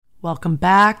Welcome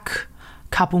back.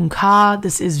 Kapunka.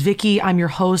 This is Vicky. I'm your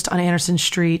host on Anderson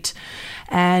Street,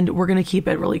 and we're going to keep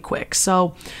it really quick.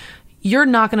 So you're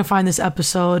not going to find this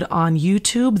episode on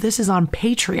YouTube. This is on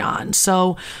Patreon.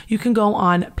 So you can go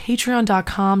on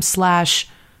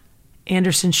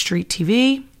patreon.com/Anderson Street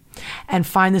TV and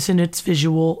find this in its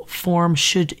visual form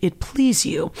should it please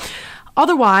you.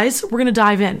 Otherwise, we're going to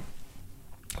dive in.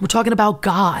 We're talking about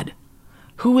God.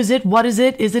 Who is it? What is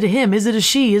it? Is it a him? Is it a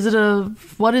she? Is it a,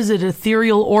 what is it?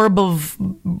 Ethereal orb of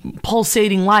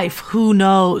pulsating life? Who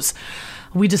knows?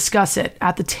 We discuss it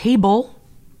at the table.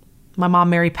 My mom,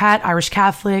 Mary Pat, Irish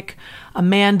Catholic,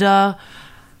 Amanda,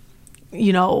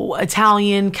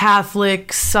 Italian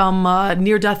Catholic, some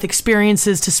near-death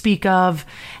experiences to speak of.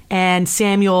 And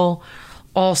Samuel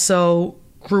also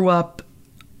grew up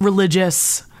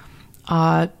religious,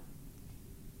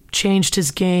 changed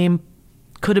his game,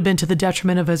 could have been to the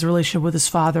detriment of his relationship with his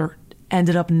father,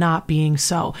 ended up not being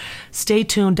so. Stay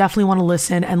tuned. Definitely want to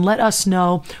listen and let us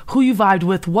know who you vibed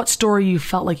with, what story you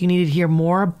felt like you needed to hear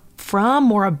more from,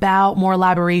 more about, more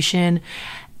elaboration,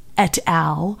 et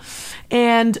al.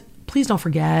 And please don't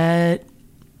forget,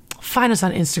 find us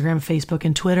on Instagram, Facebook,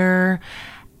 and Twitter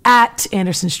at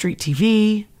Anderson Street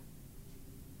TV.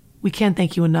 We can't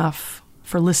thank you enough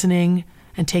for listening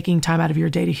and taking time out of your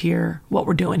day to hear what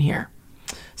we're doing here.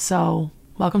 So,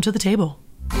 welcome to the table.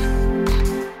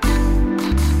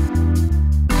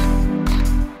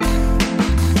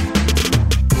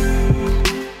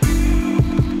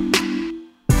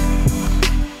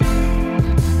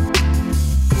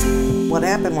 What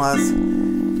happened was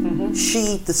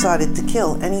she decided to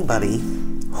kill anybody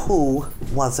who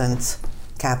wasn't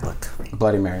Catholic.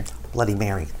 Bloody Mary. Bloody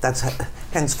Mary. That's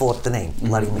henceforth the name,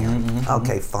 Bloody Mary.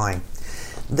 Okay, fine.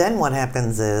 Then what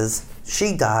happens is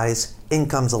she dies, in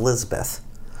comes Elizabeth.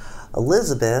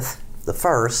 Elizabeth the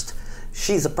First,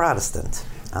 she's a Protestant,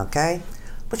 okay?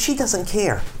 But she doesn't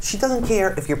care. She doesn't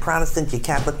care if you're Protestant, you're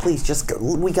Catholic, please just go,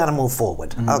 we gotta move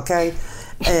forward, okay?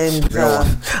 And,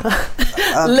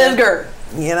 Linger.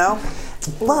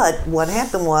 But what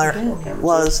happened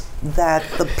was that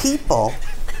the people,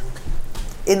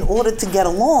 in order to get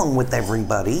along with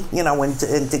everybody,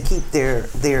 and to keep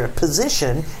their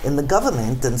position in the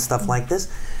government and stuff like this,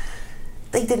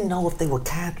 they didn't know if they were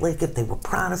Catholic, if they were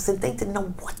Protestant. They didn't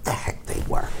know what the heck they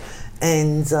were.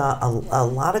 And a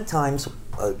lot of times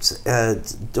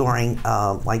during,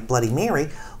 like Bloody Mary,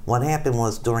 what happened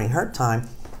was during her time,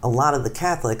 a lot of the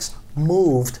Catholics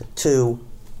moved to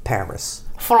Paris.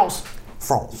 France.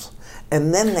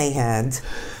 And then they had,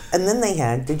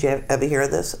 did you ever hear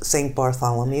of this? St.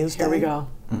 Bartholomew's Day? Here we go.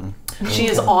 She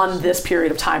is on this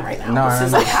period of time right now.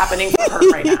 This is happening for her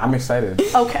right now. I'm excited.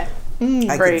 Okay.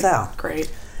 I can tell.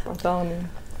 Great. Bartholomew.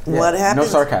 What happens?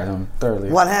 No sarcasm.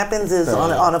 Thoroughly. What happens is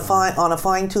on a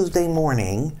fine Tuesday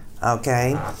morning,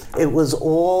 okay, it was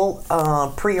all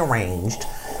prearranged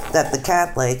that the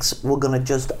Catholics were going to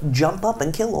just jump up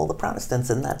and kill all the Protestants,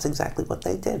 and that's exactly what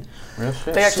they did. Real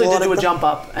shit. They actually did do a jump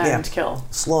up and kill.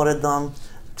 Slaughtered them,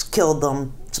 killed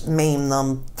them, maimed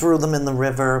them, threw them in the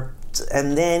river,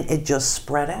 and then it just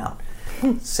spread out.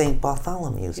 St.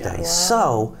 Bartholomew's Day. Wow.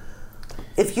 So,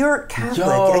 if you're Catholic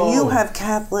and you have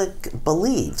Catholic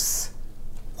beliefs,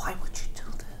 why would you do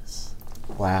this?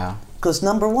 Wow. Because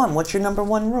number one, what's your number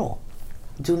one rule?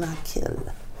 Do not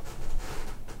kill.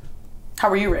 How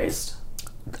were you raised?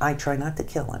 I try not to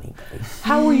kill anybody.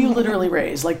 How were you literally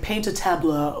raised? Like paint a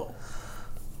tableau.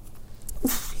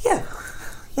 Yeah.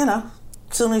 As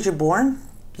soon as you're born,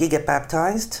 you get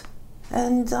baptized.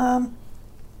 And,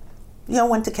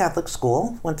 went to Catholic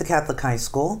school, went to Catholic high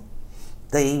school.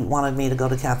 They wanted me to go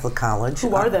to Catholic college.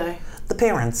 Who are they? The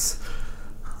parents.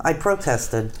 I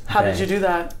protested. How did you do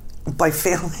that? By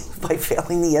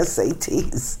failing the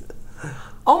SATs.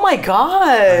 Oh my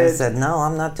God! I said, no,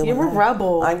 I'm not doing that. You were a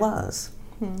rebel. I was.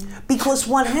 Because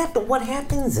what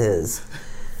happens is,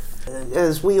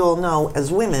 as we all know,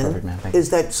 as women,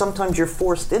 is that sometimes you're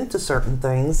forced into certain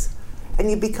things and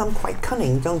you become quite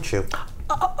cunning, don't you?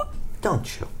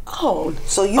 Don't you? Oh.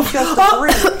 So you just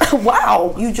agree.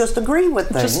 Wow. You just agree with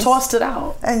things. Just tossed it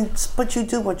out. But you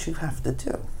do what you have to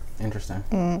do.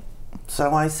 Interesting.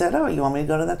 So I said, oh, you want me to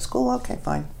go to that school? Okay,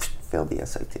 fine. Failed the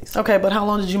SATs. Okay, but how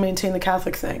long did you maintain the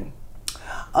Catholic thing?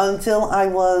 Until I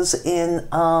was in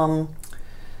 11th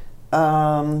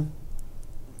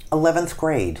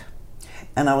grade.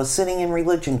 And I was sitting in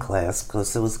religion class,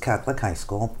 because it was Catholic high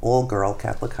school, all-girl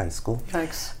Catholic high school.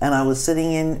 Yikes. And I was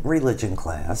sitting in religion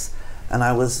class, and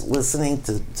I was listening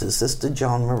to Sister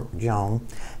Joan,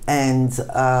 and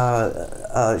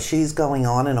she's going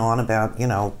on and on about,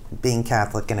 being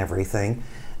Catholic and everything.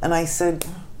 And I said,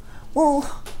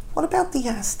 well, what about the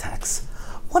Aztecs?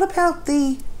 What about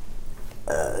the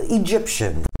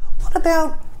Egyptian? What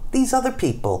about these other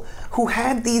people who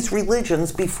had these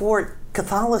religions before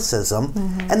Catholicism,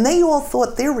 and they all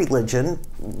thought their religion,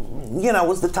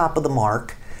 was the top of the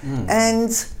mark,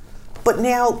 but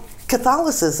now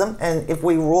Catholicism, and if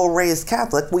we were all raised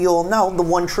Catholic, we all know the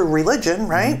one true religion,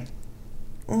 right?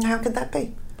 How could that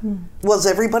be? Was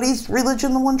everybody's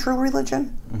religion the one true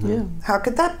religion? Yeah. How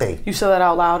could that be? You said that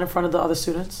out loud in front of the other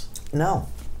students? No.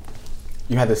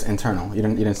 You had this internal. You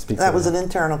didn't speak to That was an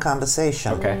internal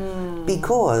conversation. Okay.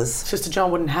 Because, Sister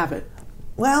Joan wouldn't have it.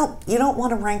 well, you don't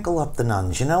want to rankle up the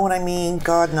nuns. You know what I mean?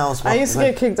 God knows what. I used to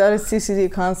get kicked out of CCD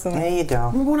constantly. There you go.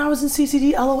 Remember when I was in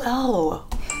CCD? LOL.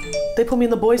 They put me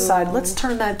in the boys' side. Let's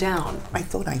turn that down. I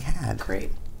thought I had.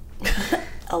 Great.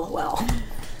 LOL.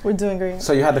 We're doing great.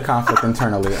 So you had the conflict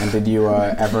internally, and did you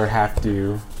ever have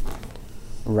to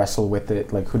wrestle with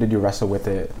it? Like, who did you wrestle with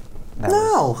it?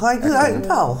 No,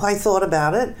 I thought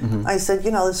about it. I said,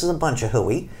 this is a bunch of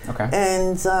hooey. Okay.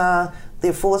 And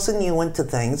they're forcing you into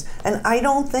things. And I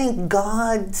don't think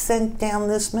God sent down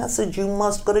this message. You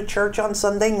must go to church on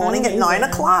Sunday morning at 9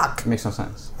 o'clock. Makes no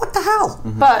sense. What the hell?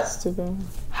 But Stupid.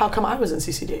 how come I was in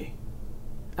CCD?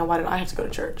 And why did I have to go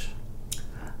to church?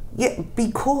 Yeah,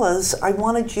 because I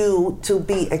wanted you to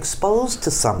be exposed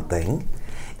to something,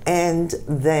 and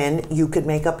then you could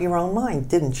make up your own mind,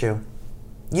 didn't you?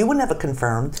 You were never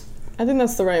confirmed. I think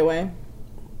that's the right way.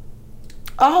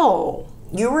 Oh.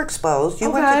 You were exposed. You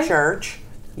went Okay. to church.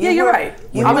 Yeah, you're right.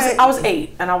 You I were- was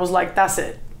 8, and I was like, that's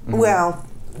it. Well,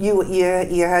 you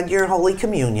had your Holy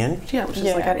Communion. Yeah, which is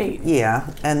like at 8. Yeah,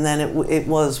 and then it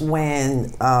was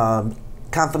when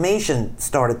confirmation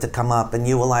started to come up, and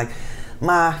you were like,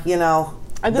 Ma, I did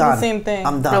done. the same thing.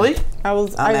 I'm done. Really? I'm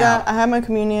out. I had my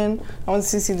communion, I went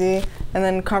to CCD, and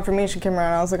then confirmation came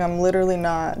around. I was like, I'm literally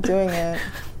not doing it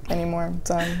anymore. I'm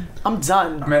done. I'm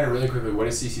done. Amanda, really quickly, what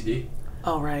is CCD?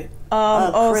 Oh, right.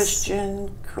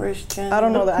 Christian. I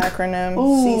don't know the acronym.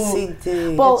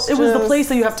 CCD. Well, It's it was the just- place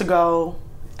that you have to go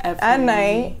At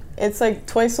night. It's like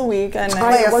twice a week at night.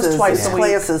 Right. It was twice a week.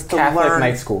 Classes to Catholic learn.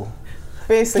 night school.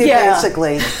 Basically. Yeah.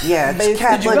 Basically, yeah. It's Did you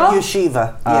Catholic go?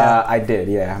 yeshiva. Yeah. I did,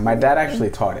 yeah. My dad actually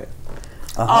taught it.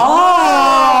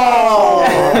 Oh!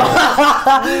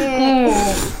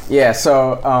 Yeah,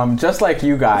 so just like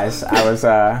you guys, I was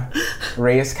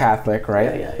raised Catholic,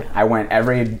 right? Yeah. I went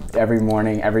every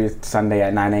morning, every Sunday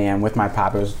at 9 a.m. with my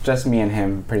pop. It was just me and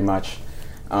him, pretty much.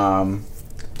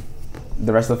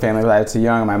 The rest of the family was either too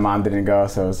young. My mom didn't go,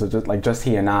 so it was just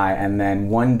he and I. And then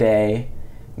one day,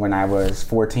 when I was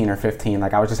 14 or 15,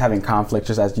 I was just having conflict,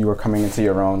 just as you were coming into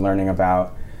your own, learning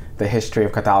about the history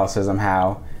of Catholicism,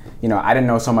 how, I didn't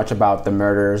know so much about the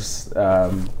murders,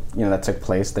 that took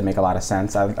place. They make a lot of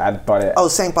sense. I thought it. Oh,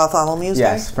 St. Bartholomew's Day?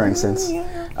 Yes, for instance.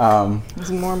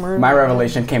 There's more murder. My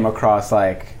revelation came across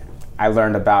I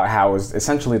learned about how it was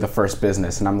essentially the first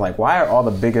business, and I'm like, why are all the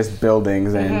biggest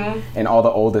buildings and all the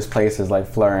oldest places like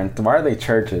Florence, why are they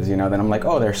churches? Then I'm like,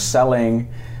 oh, they're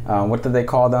selling. What did they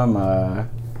call them?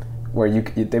 Where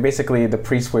they basically, the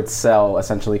priest would sell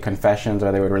essentially confessions,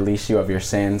 or they would release you of your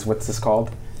sins. What's this called?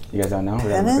 You guys don't know?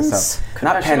 Penance?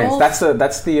 Not penance.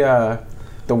 That's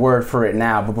the word for it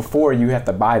now. But before, you have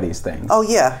to buy these things. Oh,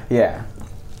 yeah. Yeah.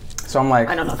 So I'm like,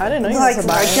 I don't know. I didn't know you Like, had to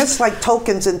buy I it. guess like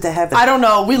tokens into heaven. I don't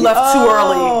know. We left too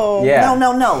early. Oh. yeah.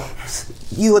 No.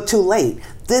 You were too late.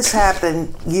 This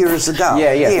happened years ago.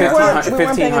 Yeah. Here. 1500s, we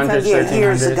weren't paying 1500s, attention. Yeah,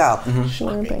 years 1300s. ago. She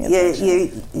wasn't paying Yeah,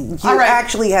 attention. you All right.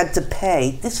 actually had to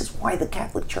pay. This is why the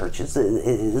Catholic Church is the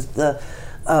It's the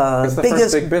biggest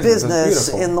first big business. It's business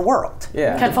beautiful. in the world.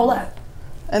 Yeah. Ken Follett.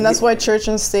 And that's why church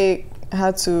and state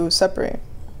had to separate.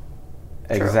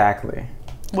 Exactly.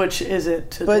 Which is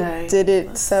it But today? did it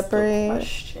That's the separate?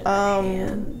 question at I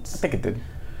hand. think it did.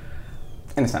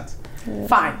 In a sense.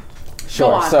 Fine.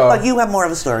 Sure. on. So But you have more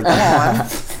of a story. Go on.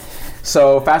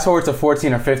 So fast forward to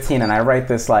 14 or 15, and I write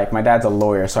this my dad's a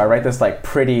lawyer, so I write this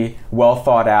pretty well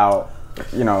thought out,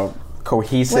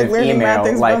 cohesive learning bad email,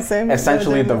 things about Sam,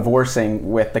 essentially I didn't know.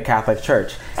 divorcing with the Catholic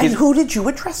Church. And who did you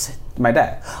address it? My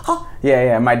dad. Oh.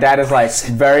 Yeah. My dad is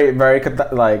very, very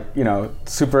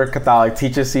super Catholic,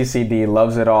 teaches CCD,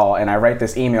 loves it all, and I write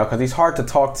this email because he's hard to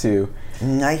talk to.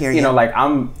 I hear you.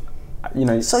 I'm,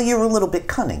 So you're a little bit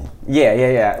cunning.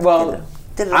 Yeah. Well,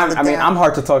 Did it on the down. I'm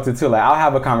hard to talk to too. I'll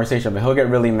have a conversation, but he'll get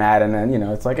really mad, and then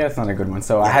it's it's not a good one.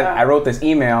 So I wrote this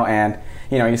email, and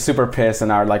he's super pissed,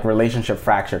 and our relationship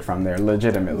fractured from there,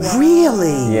 legitimately.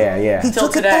 Really? Yeah. He Till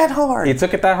took it today. that hard. He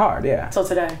took it that hard, yeah. Till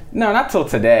today. No, not till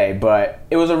today, but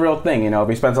it was a real thing.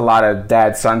 We spent a lot of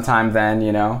dad-son time then,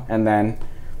 and then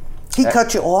He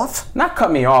cut you off? Not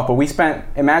cut me off, but we spent,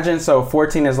 imagine, so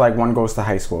 14 is like one goes to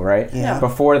high school, right? Yeah.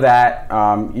 Before that,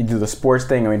 you do the sports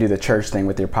thing and we do the church thing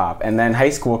with your pop. And then high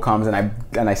school comes and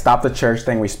I stop the church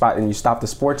thing, and you stop the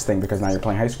sports thing because now you're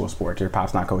playing high school sports. Your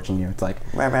pop's not coaching you. It's like,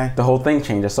 Right. the whole thing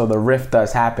changes. So the rift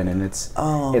does happen and it's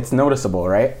noticeable,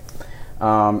 right?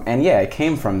 And yeah, it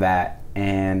came from that.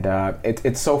 And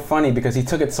it's so funny because he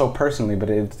took it so personally, but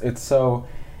it's so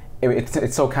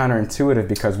counterintuitive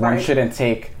because one shouldn't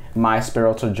take my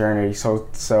spiritual journey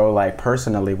so like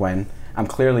personally when I'm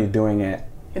clearly doing it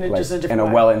in a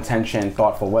well-intentioned,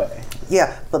 thoughtful way.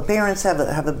 Yeah, but parents have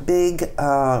a big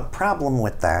problem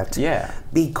with that. Yeah.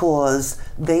 Because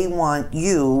they want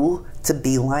you to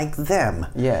be like them.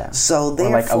 Yeah. So they're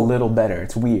like a little better.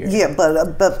 It's weird. Yeah,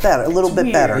 but better, a little bit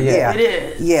weird. better. Yeah. It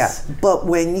is. Yeah, but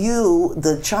when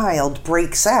the child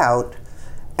breaks out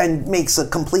and makes a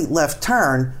complete left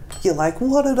turn, you're like,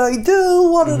 what did I do?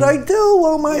 What did I do?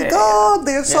 Oh my God,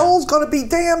 their soul's gonna be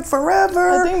damned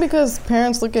forever. I think because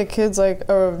parents look at kids like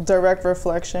a direct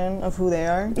reflection of who they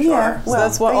are. Yeah, So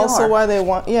that's why they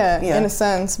want, in a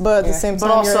sense, but at the same time,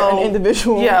 But you're also, an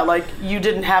individual. Yeah, like you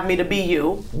didn't have me to be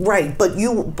you. Right, but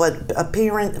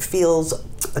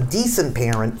a decent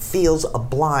parent feels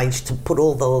obliged to put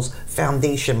all those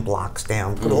foundation blocks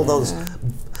down, put all those,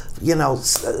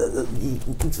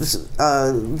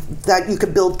 that you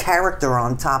could build character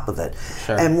on top of it.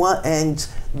 Sure. And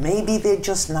maybe they're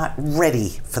just not ready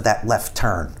for that left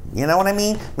turn. You know what I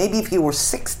mean? Maybe if you were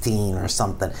 16 or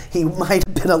something, he might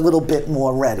have been a little bit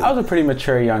more ready. I was a pretty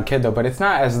mature young kid though, but it's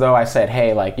not as though I said,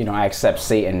 hey, like, I accept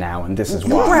Satan now and this is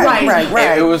why.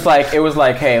 Right. It was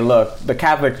like, hey, look, the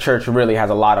Catholic Church really has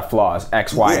a lot of flaws,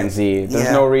 X, Y, and Z.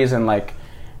 There's no reason, like,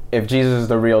 if Jesus is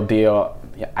the real deal,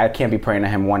 I can't be praying to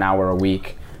him 1 hour a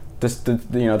week.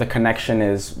 The connection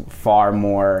is far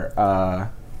more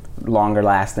longer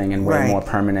lasting and way more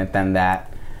permanent than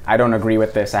that. I don't agree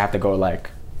with this. I have to go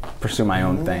pursue my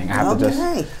own thing. I have to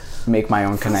just make my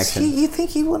own connection. You think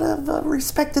he would have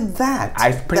respected that?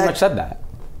 I pretty much said that.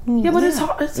 Yeah, but it's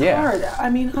hard. I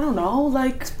mean, I don't know.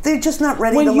 Like, they're just not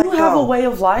ready when to let you have go. a way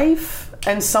of life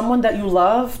and someone that you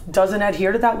love doesn't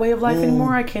adhere to that way of life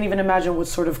anymore, I can't even imagine what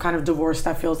sort of kind of divorce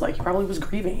that feels like. He probably was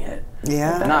grieving it.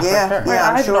 Yeah, Not for sure. yeah. I have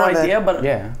I'm no sure idea, but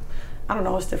Yeah. I don't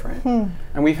know. It's different. And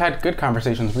we've had good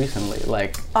conversations recently,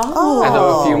 like as Oh.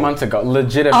 of a few months ago,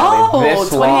 legitimately this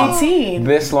 2018.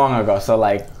 this long ago. So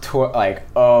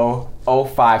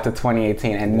 05 to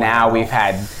 2018, and now we've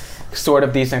had sort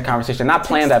of decent conversation, not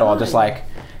planned at all, just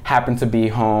happened to be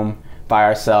home by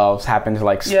ourselves, happened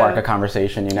to spark a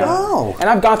conversation, Oh. And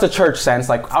I've gone to church since,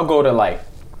 I'll go to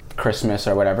Christmas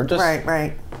or whatever, just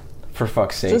Right. for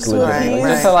fuck's sake, Just to legitimately.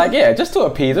 appease. Just to just to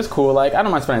appease. It's cool. I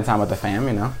don't mind spending time with the fam,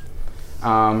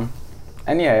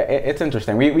 And yeah, it's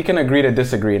interesting. We can agree to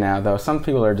disagree now, though. Some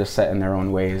people are just set in their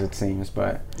own ways, it seems.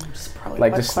 But just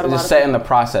set in the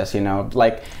process,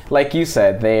 Like you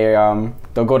said,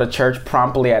 they'll go to church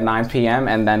promptly at 9 p.m.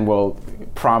 and then will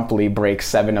promptly break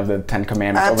 7 of the 10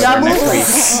 commandments over there next week.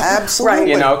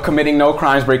 Absolutely. Committing no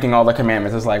crimes, breaking all the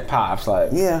commandments. It's pops,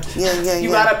 Yeah. You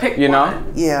gotta pick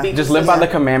one. Yeah. Be- just live by the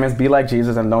commandments, be like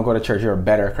Jesus, and don't go to church. You're a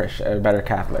better Christian, a better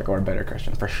Catholic, or a better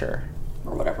Christian for sure,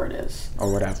 or whatever it is.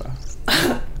 or whatever.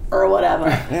 Or whatever.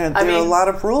 Yeah, there are a lot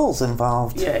of rules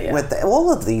involved with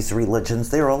all of these religions.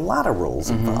 There are a lot of rules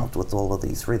involved with all of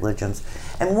these religions.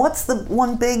 And what's the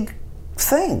one big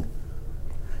thing?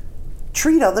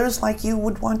 Treat others like you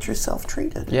would want yourself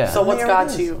treated. Yeah. So what's There God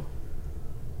it to is. you?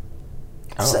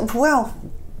 So, well,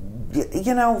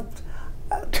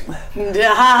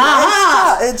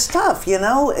 it's tough.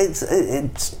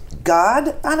 It's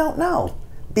God. I don't know.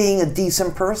 Being a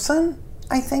decent person,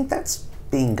 I think that's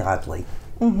being godly.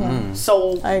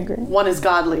 So I agree. One is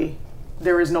godly.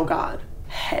 There is no God.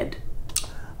 Head.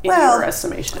 In Well, your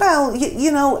estimation. Well,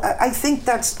 I think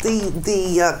that's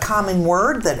the common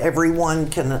word that everyone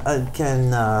can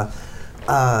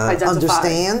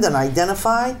understand and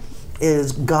identify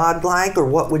is godlike, or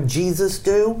what would Jesus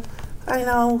do? I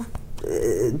know,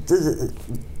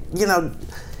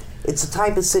 it's a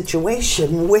type of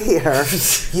situation where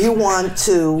you want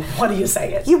to. What do you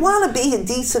say? You want to be a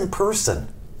decent person.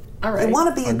 All right. You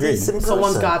want to be a decent person. So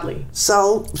one's godly.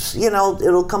 So,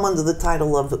 it'll come under the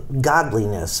title of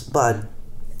godliness, but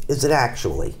is it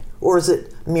actually? Or is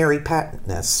it Mary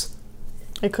Patness?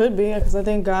 It could be, because I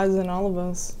think God's in all of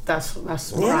us. That's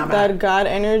where I'm That at. God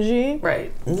energy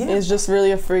Right. is just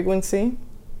really a frequency.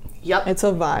 Yep. It's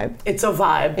a vibe. It's a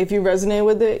vibe. If you resonate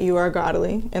with it, you are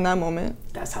godly in that moment.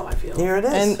 That's how I feel. There it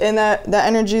is. And that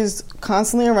energy is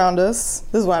constantly around us.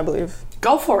 This is what I believe.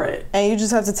 Go for it. And you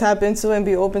just have to tap into it and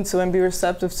be open to it and be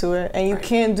receptive to it. And you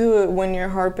can't do it when you're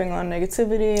harping on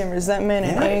negativity and resentment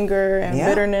and anger and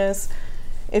bitterness.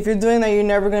 If you're doing that, you're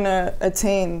never going to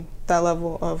attain that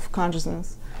level of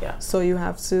consciousness. Yeah. So you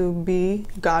have to be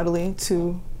godly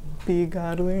to be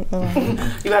godly.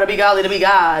 You gotta be godly to be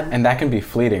God. And that can be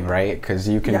fleeting, right? Because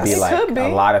you can be It like, could be. a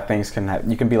lot of things can have,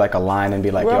 you can be like a line and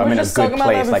be like, Well, yo, I'm we in a just good talking about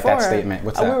place, that like that before. statement.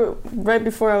 What's that? Right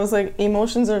before I was like,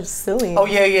 emotions are silly. Oh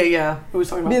yeah. We were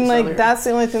talking about Being this like, earlier. that's the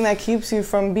only thing that keeps you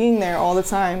from being there all the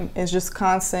time. It's just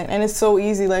constant. And it's so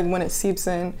easy, like when it seeps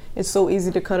in, it's so easy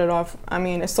to cut it off. I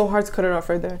mean, it's so hard to cut it off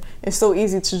right there. It's so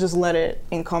easy to just let it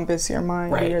encompass your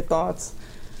mind and your thoughts.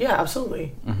 Yeah,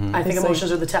 absolutely. Mm-hmm. I think It's emotions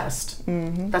like- are the test.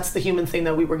 That's the human thing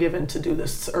that we were given to do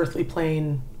this earthly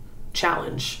plane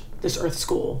challenge, this earth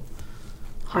school.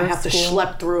 I have to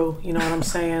schlep through, you know what I'm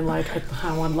saying? Like,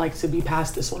 I would like to be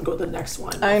past this one, go to the next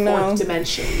one. I know. Fourth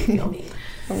dimension, you feel me?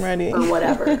 I'm ready. Or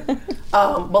whatever.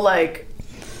 But like,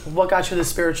 what got you the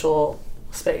spiritual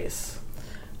space?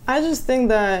 I just think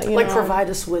that, you Like, know, provide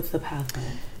us with the pathway.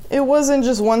 it wasn't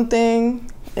just one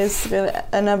thing. It's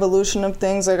an evolution of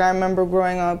things. Like, I remember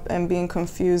growing up and being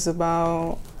confused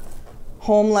about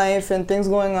home life and things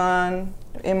going on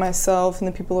in myself and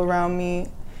the people around me.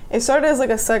 It started as like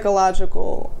a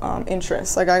psychological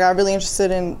interest. Like, I got really interested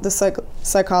in the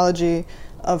psychology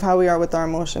of how we are with our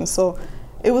emotions. So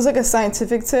it was like a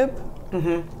scientific tip.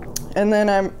 And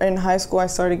then in high school, I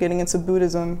started getting into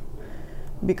Buddhism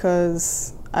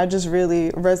because I just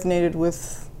really resonated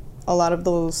with a lot of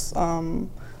those.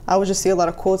 I would just see a lot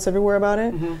of quotes everywhere about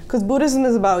it. Because Buddhism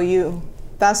is about you.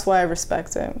 That's why I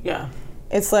respect it. Yeah.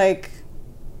 It's like,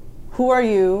 who are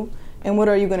you and what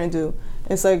are you going to do?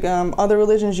 It's like other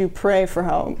religions, you pray for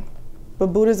help. But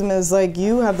Buddhism is like,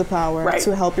 you have the power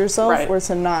to help yourself or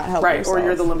to not help yourself. Or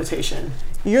you're the limitation.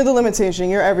 You're the limitation.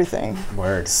 You're everything.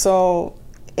 Word. So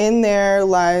in there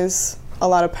lies a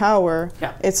lot of power.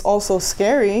 Yeah. It's also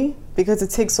scary because it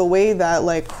takes away that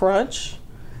like crutch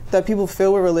that people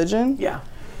feel with religion. Yeah.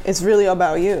 It's really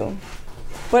about you.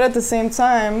 But at the same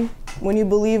time, when you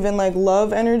believe in like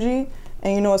love energy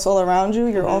and you know it's all around you,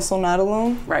 you're also not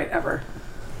alone. Right, ever.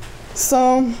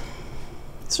 So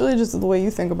it's really just the way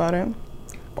you think about it.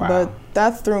 Wow. But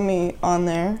that threw me on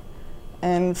there.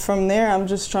 And from there, I'm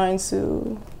just trying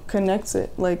to connect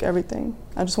it, like everything.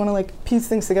 I just want to like piece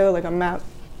things together like a map.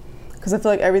 Because I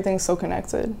feel like everything's so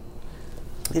connected.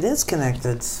 It is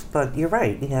connected, but you're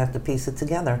right. You have to piece it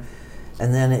together.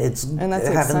 And then it's And that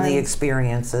takes having the time.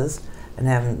 experiences and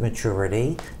having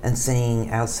maturity and seeing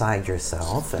outside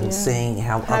yourself and seeing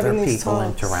how Having other these people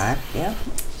talks. interact. Yeah.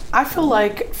 I feel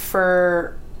like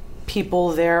for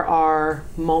people, there are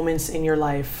moments in your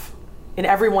life, in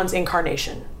everyone's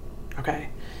incarnation, okay?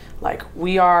 Like,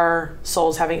 we are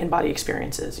souls having in-body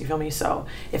experiences, you feel me? So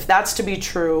if that's to be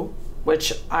true,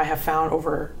 which I have found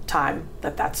over time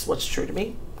that that's what's true to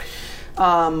me,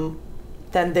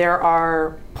 then there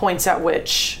are points at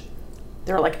which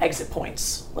there are like exit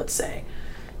points, let's say.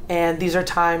 And these are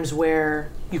times where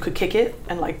you could kick it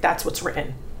and like that's what's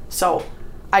written. So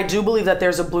I do believe that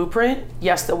there's a blueprint,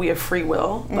 yes, that we have free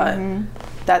will, but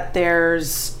that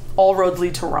there's all roads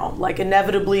lead to Rome. Like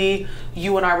inevitably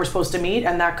you and I were supposed to meet,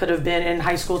 and that could have been in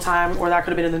high school time or that could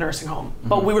have been in the nursing home.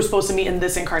 But we were supposed to meet in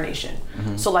this incarnation.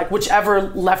 So like whichever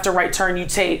left or right turn you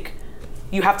take,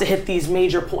 you have to hit these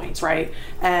major points, right?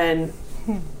 And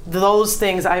those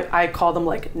things, I call them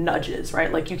like nudges,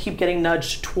 right? Like you keep getting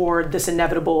nudged toward this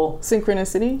inevitable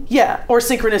Synchronicity? yeah, or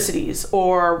synchronicities,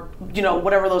 or, you know,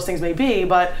 whatever those things may be.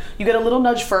 But you get a little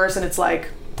nudge first, and it's like,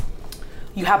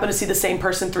 you happen to see the same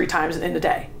person 3 times in a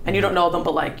day, and you don't know them,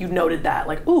 but like, you noted that,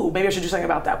 like, ooh, maybe I should do something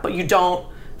about that. But you don't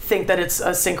think that it's a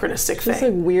synchronistic It's like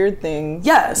thing. weird things.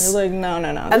 Yes. You're like, no. And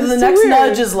then this the is next too weird.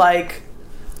 nudge is like,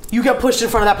 you get pushed in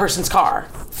front of that person's car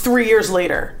 3 years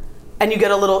later, and you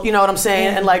get a little, you know what I'm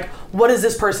saying? And like, what is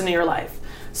this person in your life?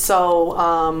 So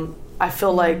I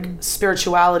feel like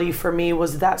spirituality for me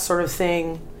was that sort of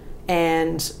thing.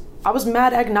 And I was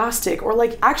mad agnostic, or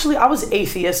like, actually I was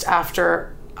atheist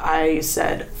after I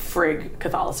said frig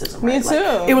Catholicism. Me right? Like,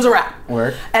 too. it was a wrap.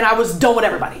 Word. And I was done with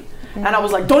everybody. And I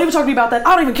was like, don't even talk to me about that.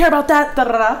 I don't even care about that. Da,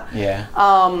 da, da. Yeah. And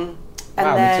Wow,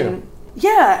 me then too.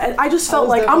 yeah, and I just felt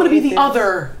was like I'm gonna be the definitely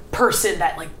other person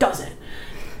that like doesn't.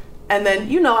 And then,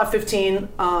 you know, at 15,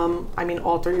 I mean,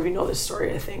 all 3 of you know this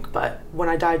story, I think, but when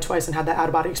I died twice and had that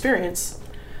out-of-body experience,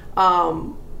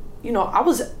 you know, I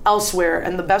was elsewhere,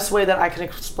 and the best way that I can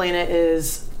explain it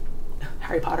is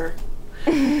Harry Potter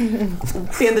in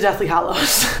the Deathly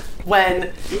Hallows.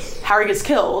 When Harry gets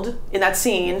killed in that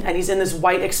scene, and he's in this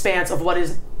white expanse of what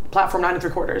is platform 9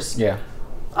 3/4. Yeah.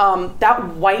 that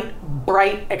white,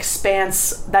 bright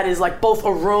expanse that is like both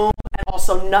a room and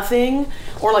also nothing,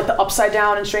 or like the Upside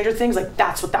Down in Stranger Things, like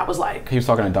that's what that was like. He was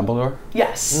talking to Dumbledore?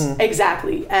 Yes,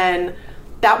 exactly. And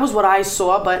that was what I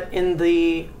saw, but in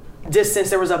the distance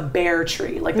there was a bare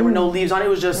tree. Like there were no leaves on it. It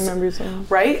was just,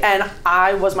 right? And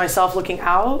I was myself looking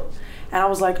out, and I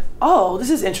was like, oh, this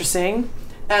is interesting.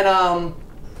 And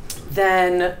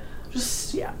then,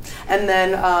 just, yeah. And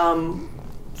then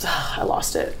I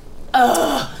lost it.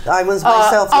 I was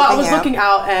myself I was looking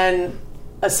out, and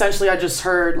essentially I just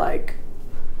heard like,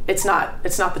 it's not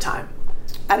the time.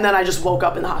 And then I just woke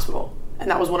up in the hospital. And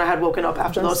that was when I had woken up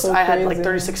after those. So I had like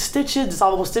 36 stitches,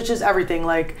 dissolvable stitches, everything.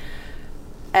 Like,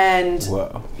 and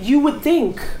Whoa.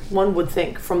 one would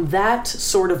think from that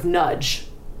sort of nudge,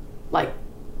 like,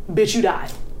 bitch, you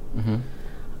died. Mm-hmm.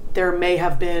 There may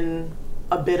have been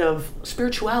a bit of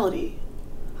spirituality.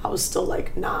 I was still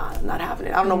like, nah, I'm not having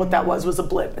it. I don't know what that was a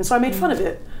blip. And so I made fun of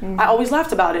it. I always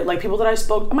laughed about it. Like people that I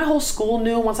spoke, my whole school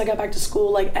knew once I got back to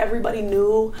school, like everybody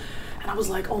knew. And I was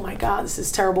like, oh my God, this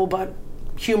is terrible, but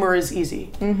humor is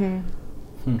easy. And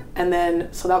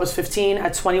then, so that was 15.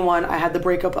 At 21, I had the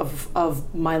breakup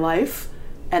of my life.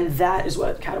 And that is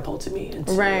what catapulted me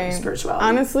into spirituality.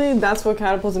 Honestly, that's what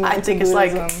catapulted me into I think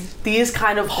Buddhism. it's like these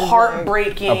kind of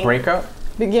heartbreaking... A breakup?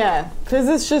 But yeah, because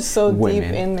it's just so deep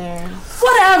in there.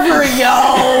 Whatever,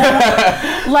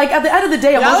 yo! Like, at the end of the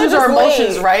day, emotions are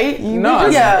emotions, right? No,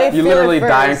 you literally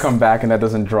die and come back, and that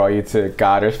doesn't draw you to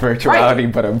God or spirituality,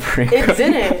 but a breakup. It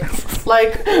didn't.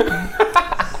 Like...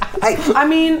 I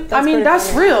mean,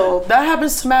 that's funny. real. That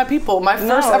happens to mad people. My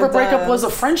first ever breakup does. was a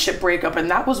friendship breakup,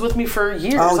 and that was with me for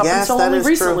years, up yes, until that only is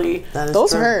recently. True. That is Those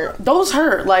true. hurt. Those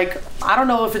hurt. Like, I don't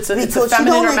know if it's a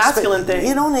feminine or masculine thing.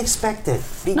 You don't expect it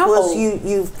because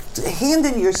you've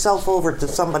handed yourself over to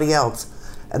somebody else,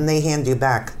 and they hand you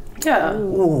back. Yeah.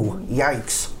 Ooh,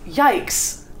 yikes!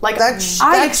 Yikes! Like That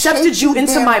accepted shapes you you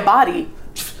into down. my body.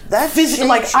 That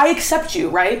Like shapes- I accept you,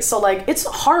 right? So like it's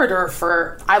harder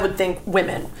for, I would think,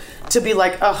 women to be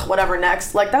like, ugh, whatever,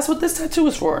 next. Like that's what this tattoo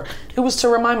is for. It was to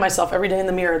remind myself every day in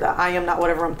the mirror that I am not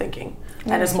whatever I'm thinking,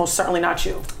 and it's most certainly not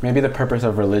you. Maybe the purpose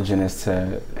of religion is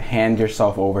to hand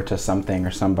yourself over to something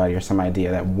or somebody or some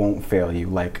idea that won't fail you,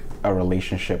 like a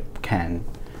relationship can,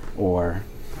 or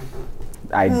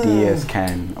ideas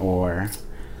can, or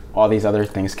all these other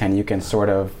things can. You can sort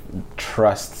of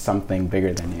trust something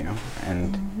bigger than you,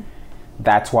 and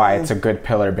that's why it's a good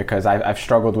pillar, because I've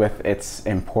struggled with its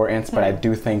importance, but I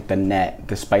do think the net,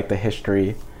 despite the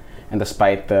history and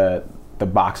despite the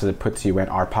boxes it puts you in,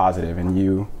 are positive. And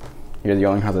you're the only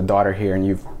one who has a daughter here, and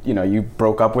you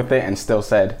broke up with it and still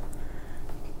said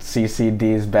CCD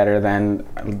is better than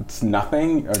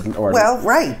nothing, or well,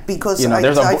 right, because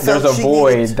there's a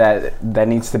void that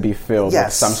needs to be filled with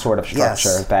Yes, some sort of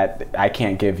structure that I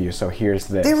can't give you. So here's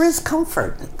this. There is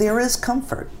comfort.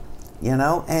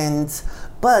 And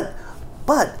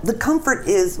but the comfort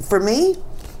is, for me,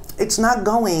 it's not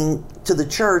going to the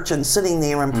church and sitting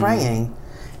there and praying.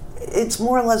 It's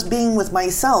more or less being with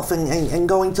myself and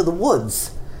going to the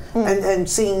woods and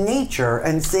seeing nature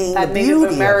and seeing That the Native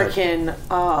beauty American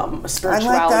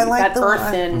spirituality, I like that the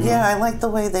earthen. Yeah, I like the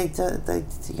way they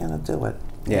do it.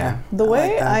 Yeah. The way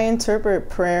like that. I interpret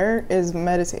prayer is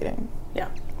meditating. Yeah.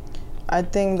 I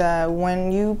think that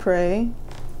when you pray,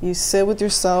 you sit with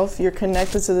yourself, you're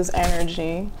connected to this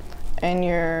energy, and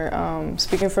you're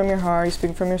speaking from your heart, you're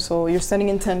speaking from your soul, you're setting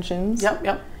intentions.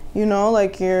 Yep.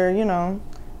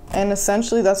 And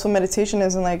essentially that's what meditation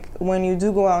is. And like when you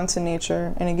do go out into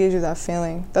nature and it gives you that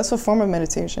feeling, that's a form of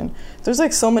meditation. There's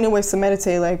like so many ways to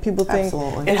meditate. Like people think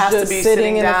Absolutely. It it's has to just be sitting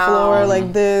sitting in down. the floor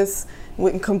like this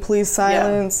with complete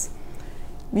silence.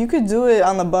 You could do it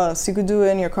on the bus. You could do it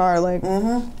in your car. Like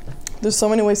there's so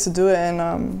many ways to do it,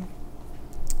 and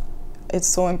it's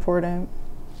so important.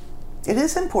 It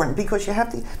is important because you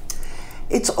have to.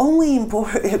 It's only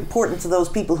important to those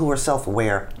people who are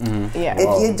self-aware. Yeah.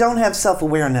 If you don't have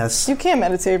self-awareness, You can't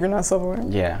meditate if you're not self-aware.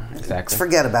 Yeah, exactly.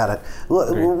 forget about it.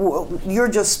 You're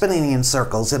just spinning in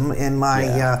circles. In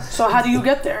my So how do you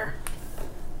get there?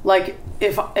 Like,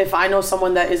 if I know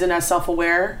someone that isn't as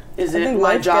self-aware, is I it think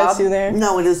my life job? gets you there.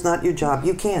 no, it is not your job.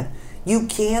 You can't.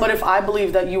 But if I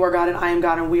believe that you are God and I am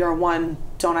God and we are one,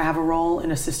 don't I have a role in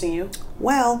assisting you?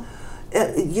 Well,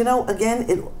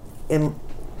 again, in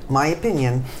my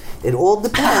opinion, it all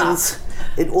depends.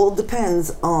 It all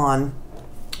depends on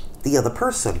the other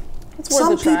person. It's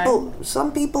worth a try.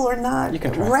 Some people are not You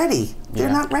can try. ready. They're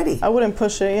Yeah. not ready. I wouldn't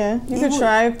push it, yeah. You could would.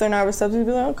 try. If they're not receptive, you'd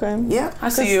be like, okay. Yeah. I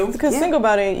see you. Because Yeah. think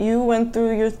about it. You went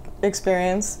through your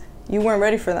experience. You weren't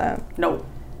ready for that. No.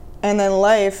 And then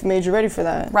life made you ready for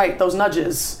that. Right, those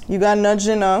nudges. You got nudged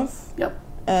enough, Yep.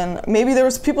 And maybe there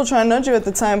was people trying to nudge you at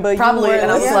the time, but Probably, you weren't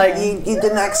and I was listening. like- you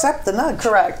didn't accept the nudge.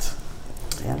 Correct.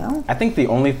 You know? I think the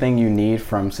only thing you need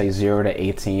from say 0 to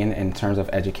 18 in terms of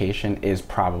education is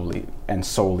probably and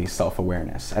solely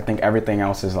self-awareness. I think everything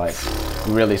else is like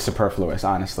really superfluous,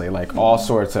 honestly. Like all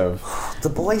sorts of The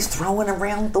boy's throwing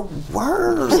around the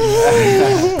words.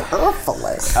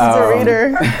 Superfluous. He's a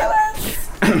reader.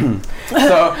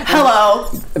 so Hello.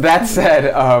 that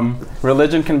said,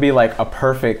 religion can be like a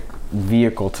perfect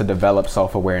vehicle to develop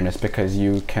self-awareness because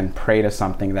you can pray to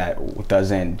something that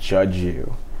doesn't judge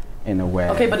you in a way.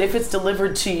 Okay, but if it's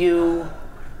delivered to you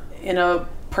in a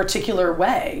particular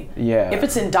way, Yeah. if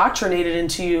it's indoctrinated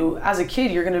into you as a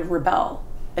kid, you're going to rebel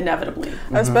inevitably.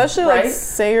 Especially like Right?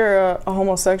 say you're a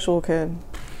homosexual kid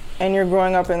and you're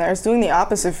growing up in there. It's doing the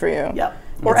opposite for you. Yep.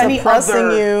 Or It's any oppressing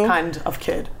other you. kind of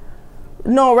kid.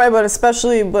 No, right, but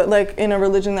especially like in a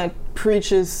religion that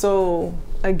preaches so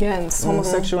against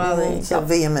homosexuality. So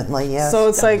vehemently, yes. So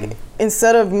it's like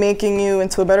instead of making you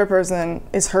into a better person,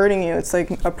 it's hurting you. It's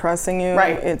like oppressing you.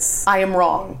 Right. It's I am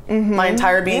wrong. My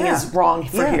entire being Yeah. is wrong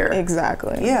for Yeah. here.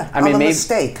 exactly. yeah, I mean, I'm a maybe-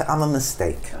 mistake. I'm a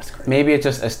mistake. Maybe it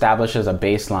just establishes a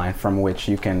baseline from which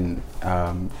you can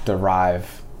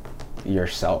derive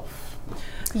yourself.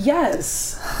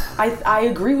 Yes, I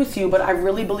agree with you, but I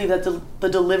really believe that the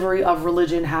delivery of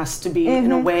religion has to be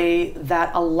in a way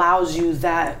that allows you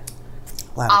that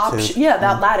Latitude. option,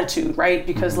 that latitude, right?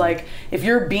 Because like if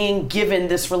you're being given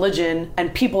this religion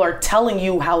and people are telling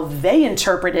you how they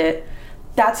interpret it,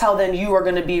 that's how then you are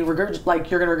going to be you're going to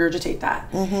regurgitate that.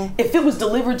 If it was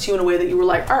delivered to you in a way that you were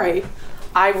like, all right,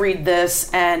 I read this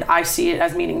and I see it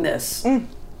as meaning this,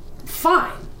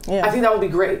 fine. Yeah. I think that would be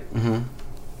great.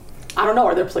 I don't know.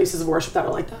 Are there places of worship that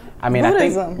are like that? I mean, I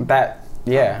Buddhism. think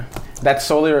that's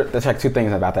solely, there's like two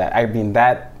things about that. I mean,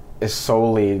 that is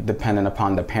solely dependent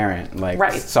upon the parent. Like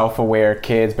Right. self-aware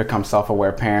kids become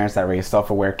self-aware parents that raise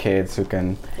self-aware kids who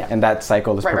can, Yeah. and that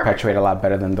cycle is Right, right, perpetuated a lot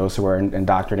better than those who are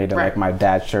indoctrinated Right. like my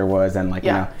dad sure was. And like,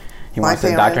 Yeah. you know, he My wants to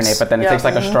parents. indoctrinate, but then it Yeah. takes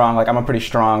like a strong, like I'm a pretty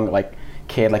strong like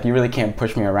kid. Like you really can't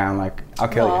push me around. Like I'll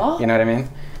kill Aw. you. You know what I mean?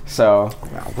 So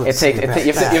we'll it see takes, about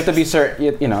you have to be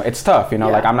certain, you know, it's tough, you know,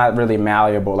 Yeah. like I'm not really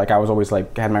malleable. Like I was always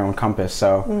like, had my own compass.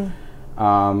 So,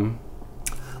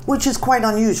 Which is quite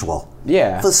unusual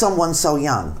yeah. for someone so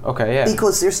young. Okay, yeah.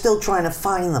 Because they're still trying to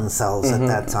find themselves at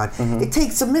that time. It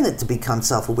takes a minute to become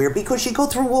self-aware because you go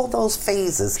through all those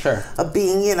phases Sure. of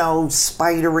being, you know,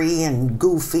 spidery and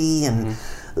goofy and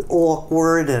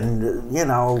awkward and, you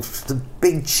know, the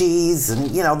big cheese and,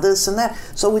 you know, this and that.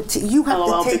 So you have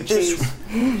LOL, to take big this,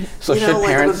 cheese. So you should know, like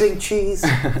parents a big cheese.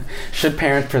 should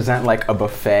parents present like a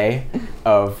buffet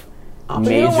of don't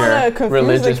major wanna confuse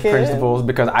religious the kid. principles?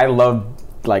 Because I love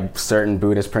like certain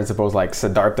Buddhist principles. Like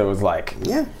Siddhartha was like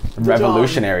Yeah.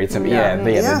 revolutionary to me. Yeah.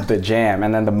 Yeah, the jam.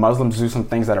 And then the Muslims do some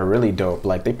things that are really dope.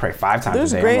 Like they pray 5 times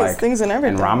There's a day. great like, things in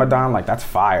everything. And Ramadan, like that's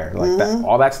fire. Like that,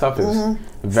 all that stuff is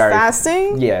very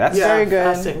Fasting? Yeah, that's Yeah. Very good.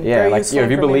 fasting. yeah. Very Like useful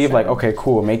if you believe like information. okay,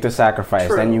 cool, make the sacrifice.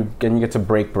 True. Then you get to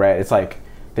break bread. It's like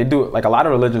they do like a lot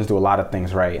of religions do a lot of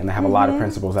things right, and they have a lot of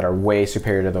principles that are way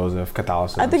superior to those of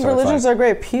Catholicism. I think So it's religions like, are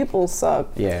great. People suck.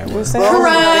 Yeah, You're well, saying- Boom,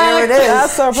 there it is.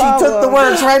 That's our She took the problem.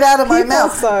 words right out of my People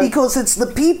mouth suck. because it's the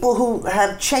people who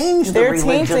have changed They're the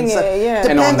religions. tainting it, yeah.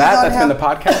 and on Depending that, that's how- been the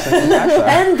podcast. And that's,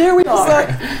 And there we are.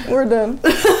 We're done.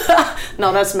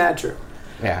 No, that's mad true.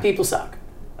 yeah. People suck.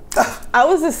 I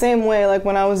was the same way, like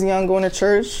when I was young going to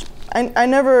church.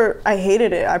 I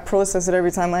hated it. I protested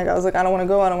every time. Like I was like, I don't want to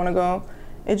go, I don't want to go.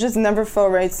 It just never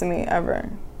felt right to me, ever.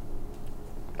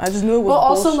 I just knew it was Well,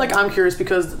 also, bullshit. like, I'm curious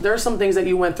because there are some things that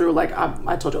you went through. Like,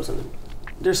 I told you something.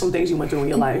 There's some things you went through in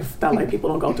your life that, like, people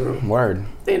don't go through Word.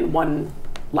 in one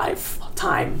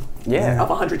lifetime Yeah. of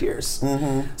 100 years.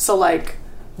 So, like,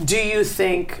 do you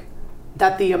think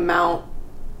that the amount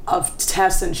of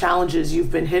tests and challenges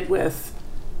you've been hit with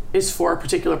is for a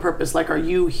particular purpose? Like, are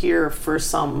you here for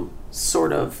some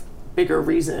sort of bigger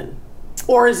reason?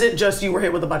 Or is it just you were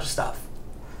hit with a bunch of stuff?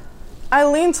 I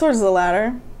lean towards the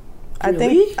latter.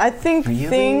 Really? I think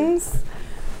things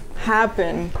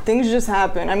happen. Things just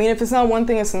happen. I mean, if it's not one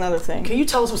thing, it's another thing. Can you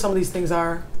tell us what some of these things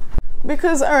are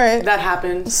Because, all right. that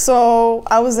happened? So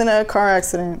I was in a car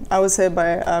accident. I was hit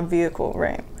by a vehicle,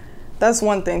 right? That's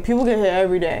one thing. People get hit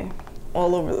every day,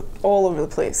 all over the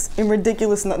place. In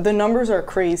ridiculous, the numbers are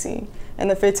crazy,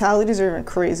 and the fatalities are even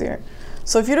crazier.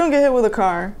 So if you don't get hit with a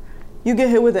car, you get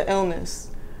hit with an illness,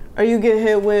 or you get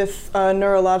hit with a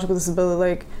neurological disability.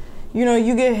 Like, you know,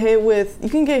 you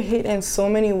can get hit in so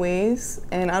many ways,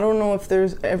 and I don't know if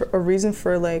there's ever a reason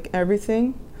for like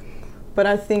everything, but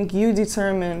I think you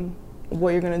determine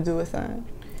what you're gonna do with that,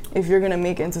 if you're gonna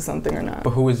make it into something or not. But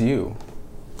who is you?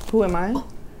 Who am I?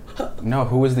 No,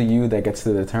 who is the you that gets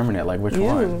to determine it? Like, which You.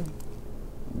 one?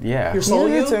 Yeah. Your soul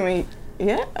you? To me.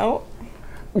 Yeah. Oh.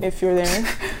 If you're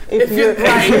there. If you're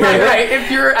right.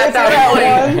 If you're at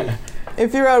that point.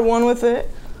 If you're at one with it.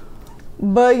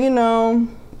 But you know,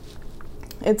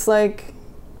 it's like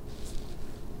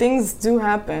things do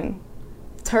happen.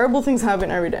 Terrible things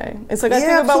happen every day. It's like I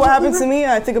think about what happened to me,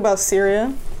 I think about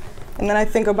Syria. And then I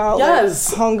think about like,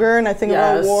 hunger, and I think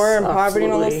about war and poverty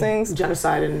and all those things.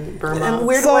 Genocide in Burma. And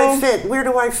where do I fit? Where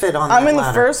do I fit on that I'm in ladder?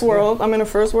 the first world. I'm in a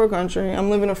first world country. I'm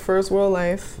living a first world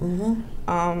life.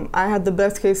 I had the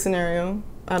best case scenario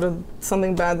out of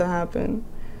something bad that happened.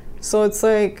 So it's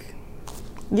like,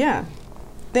 yeah,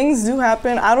 things do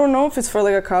happen. I don't know if it's for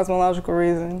like a cosmological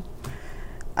reason.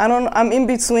 I'm in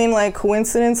between like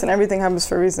coincidence and everything happens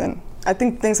for a reason. I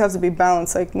think things have to be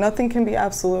balanced. Like nothing can be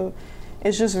absolute.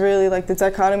 It's just really like the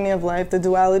dichotomy of life, the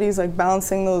dualities, like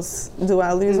balancing those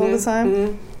dualities all the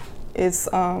time. It's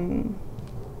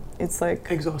like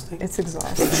exhausting. It's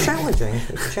exhausting. It's challenging.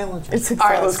 It's challenging. It's exhausting. All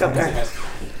right, let's go there.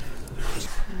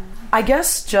 I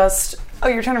guess just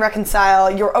you're trying to reconcile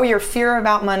your fear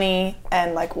about money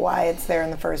and like why it's there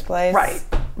in the first place. right,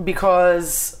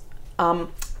 because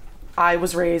I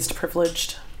was raised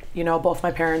privileged. You know, both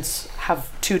my parents have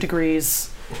 2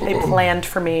 degrees. They planned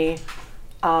for me.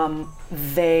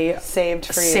 They Saved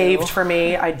for you. saved for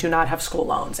me. I do not have school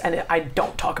loans, and I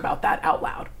don't talk about that out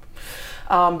loud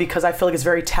because I feel like it's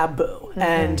very taboo.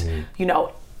 And you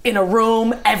know, in a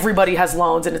room, everybody has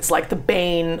loans, and it's like the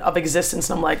bane of existence.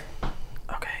 And I'm like,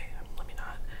 okay, let me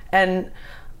not. And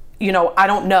you know, I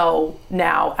don't know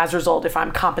now as a result if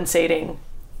I'm compensating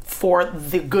for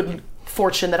the good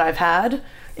fortune that I've had,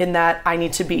 in that I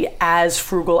need to be as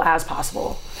frugal as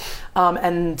possible.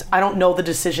 And I don't know the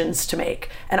decisions to make.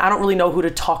 And I don't really know who to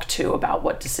talk to about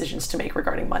what decisions to make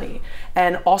regarding money.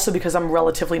 And also because I'm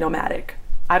relatively nomadic.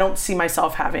 I don't see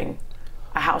myself having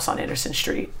a house on Anderson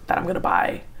Street that I'm going to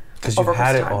buy. Because you've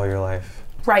had it all your life.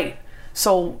 Right.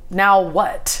 So now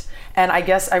what? And I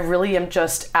guess I really am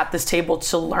just at this table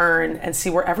to learn and see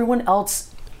where everyone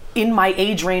else in my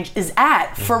age range is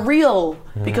at, for real.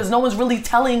 Because no one's really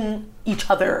telling each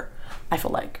other, I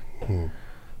feel like.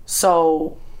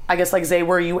 So I guess like Zay,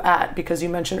 where are you at? Because you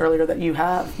mentioned earlier that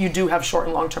you do have short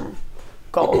and long-term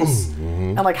goals.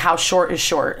 And like how short is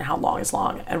short and how long is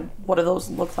long, and what do those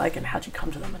look like, and how'd you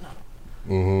come to them?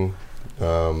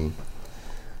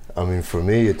 I mean, for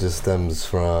me, it just stems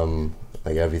from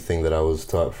like everything that I was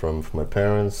taught from my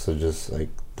parents. So just like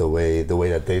the way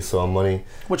that they saw money.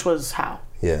 Which was how?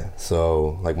 Yeah.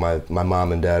 So like my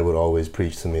mom and dad would always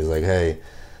preach to me, is like, hey,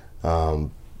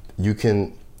 you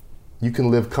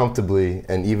can live comfortably,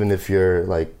 and even if you're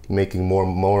like making more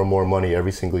and more money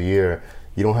every single year,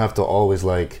 you don't have to always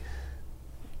like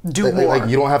do more. Like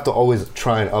you don't have to always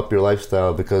try and up your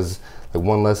lifestyle, because like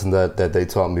one lesson that they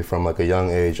taught me from like a young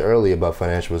age early about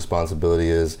financial responsibility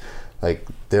is like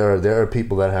there are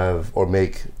people that have or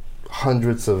make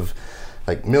hundreds of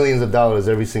like millions of dollars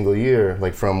every single year,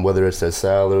 like from whether it's their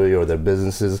salary or their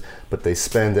businesses, but they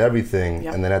spend everything,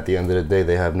 and then at the end of the day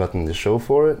they have nothing to show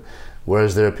for it.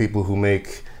 Whereas there are people who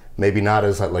make maybe not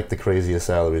as like the craziest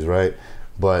salaries, right?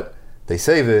 But they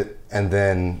save it, and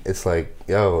then it's like,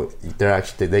 yo,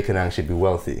 they can actually be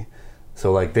wealthy.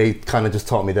 So like they kind of just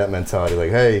taught me that mentality,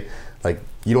 like, hey, like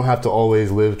you don't have to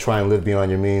always try and live beyond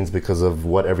your means because of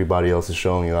what everybody else is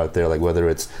showing you out there. Like whether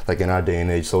it's like in our day and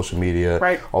age, social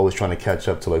media, always trying to catch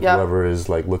up to like whoever is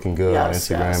like looking good on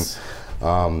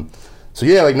Instagram. So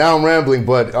yeah, like now I'm rambling,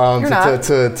 but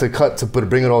to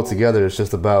bring it all together, it's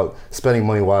just about spending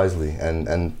money wisely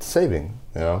and saving,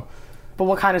 you know. But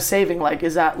what kind of saving? Like,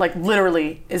 is that like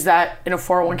literally? Is that in a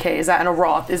 401k? Is that in a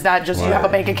Roth? Is that just you have a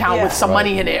bank account with some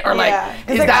money in it, or like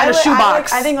is like, that in a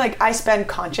shoebox? I think like I spend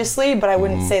consciously, but I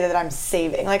wouldn't say that I'm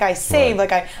saving. Like I save,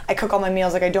 like I cook all my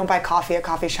meals. Like I don't buy coffee at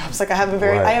coffee shops. Like I have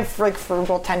I have like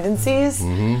frugal tendencies,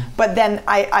 but then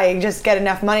I just get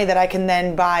enough money that I can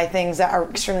then buy things that are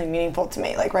extremely meaningful to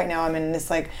me. Like right now I'm in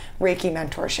this like Reiki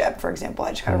mentorship, for example.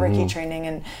 I just got a Reiki training,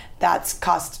 and that's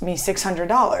cost me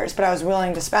 $600, but I was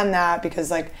willing to spend that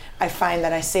because like I find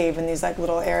that I save in these like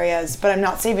little areas, but I'm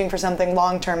not saving for something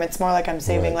long term. It's more like I'm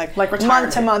saving like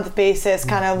month to month basis,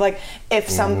 kind of like if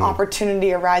some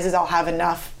opportunity arises, I'll have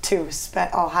enough to spend.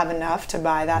 I'll have enough to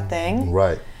buy that thing.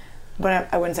 Right. But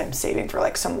I wouldn't say I'm saving for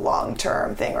like some long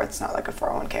term thing, or it's not like a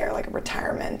 401k or like a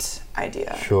retirement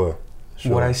idea. Sure.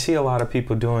 What I see a lot of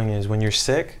people doing is when you're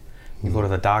sick, you go to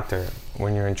the doctor.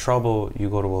 When you're in trouble, you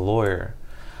go to a lawyer.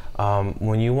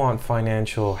 When you want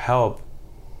financial help,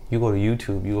 you go to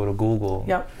YouTube, you go to Google,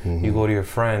 you go to your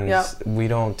friends. We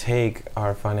don't take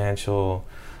our financial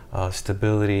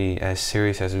stability as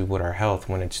serious as we would our health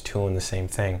when it's two in the same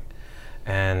thing.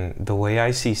 And the way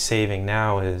I see saving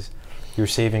now is, you're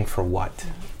saving for what?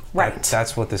 Right.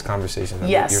 That's what this conversation is.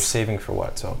 Yes. You're saving for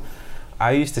what? So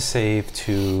I used to save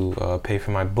to pay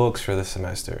for my books for the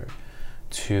semester,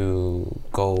 to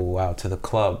go out to the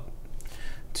club,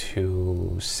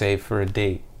 to save for a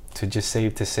date, to just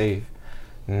save to save.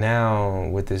 Now,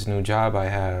 with this new job I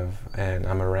have, and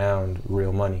I'm around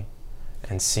real money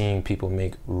and seeing people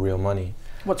make real money.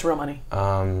 What's real money?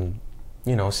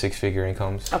 You know, 6-figure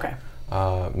incomes. Okay.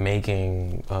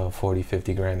 Making 40,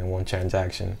 50 grand in one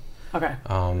transaction. Okay.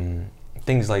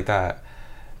 Things like that.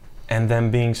 And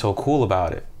them being so cool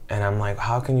about it. And I'm like,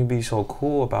 how can you be so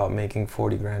cool about making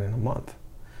 40 grand in a month?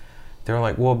 They're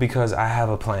like, well, because I have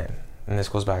a plan. And this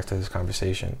goes back to this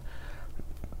conversation.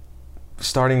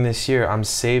 Starting this year, I'm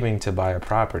saving to buy a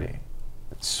property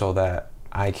so that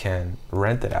I can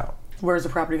rent it out. Where's the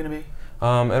property going to be?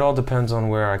 It all depends on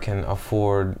where I can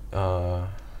afford.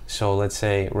 So let's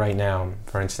say right now,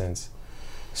 for instance,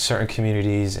 certain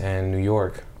communities in New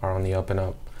York are on the up and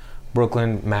up.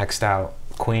 Brooklyn, maxed out.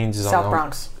 Queens is South on the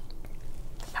Bronx.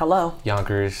 Hello.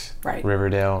 Yonkers, Right.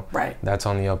 Riverdale. Right. That's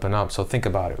on the up and up. So think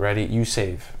about it. Ready? You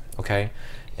save, okay?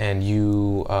 And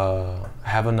you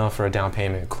have enough for a down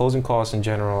payment. Closing costs in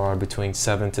general are between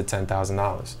 $7,000 to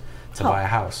 $10,000 to buy a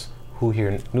house. Who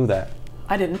here knew that?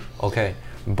 I didn't. Okay,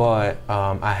 but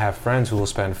I have friends who will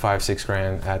spend $5-6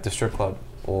 grand at the strip club,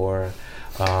 or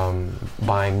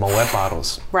buying Moet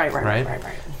bottles. Right.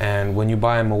 And when you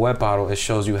buy a Moet bottle, it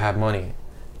shows you have money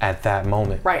at that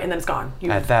moment. Right, and then it's gone.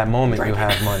 At that moment, drank you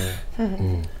it. have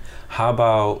money. How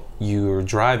about you're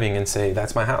driving and say,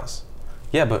 that's my house?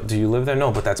 Yeah, but do you live there? No,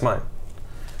 but that's mine.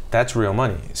 That's real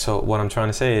money. So what I'm trying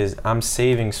to say is, I'm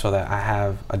saving so that I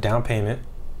have a down payment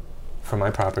for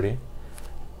my property.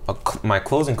 My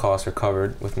closing costs are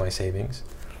covered with my savings.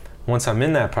 Once I'm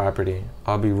in that property,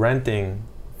 I'll be renting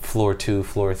floor 2,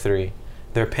 floor 3.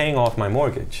 They're paying off my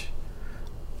mortgage.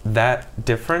 That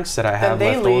difference that I have Then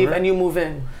they left leave over, and you move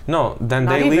in. no, then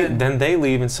Not they even. leave. Then they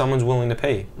leave, and someone's willing to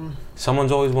pay.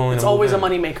 Someone's always willing It's to move always a in.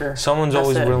 moneymaker. Someone's That's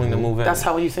always it. willing to move in. That's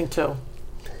how you think too.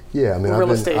 Yeah, I mean, Real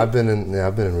estate. I've been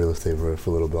in real estate for a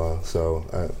little while, so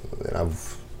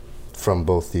I've from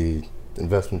both the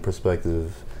investment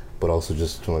perspective, but also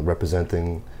just from like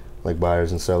representing like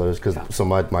buyers and sellers. Because so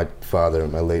my father,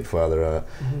 my late father,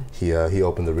 he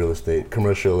opened the real estate,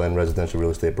 commercial and residential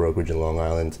real estate brokerage in Long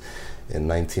Island in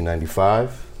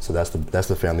 1995. So that's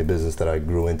the family business that I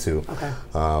grew into. Okay.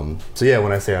 So yeah,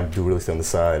 when I say I do real estate on the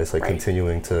side, it's like Right.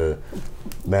 continuing to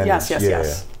manage.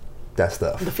 Yes. That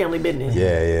stuff. The family business.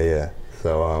 Yeah.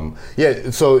 So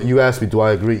So you asked me, do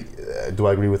I agree? Do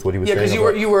I agree with what he was Yeah, saying?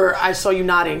 because you were. I saw you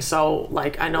nodding, so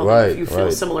like I know that you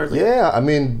feel similarly. Yeah, I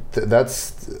mean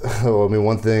that's. Well, I mean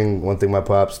one thing my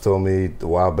pops told me a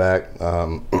while back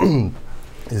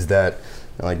is that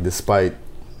like despite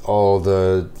all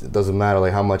it doesn't matter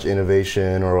like how much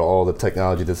innovation or all the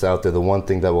technology that's out there, the one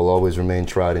thing that will always remain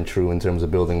tried and true in terms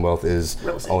of building wealth is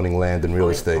owning land and real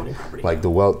estate. owning property. Like the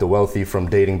wealthy from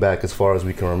dating back as far as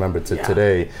we can remember to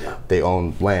today, they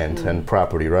own land and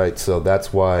property, right? So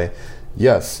that's why,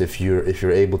 yes, if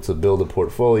you're able to build a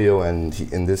portfolio, and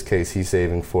in this case he's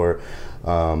saving for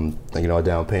a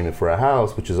down payment for a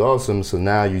house, which is awesome. So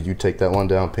now you take that one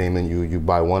down payment, you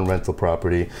buy one rental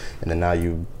property, and then now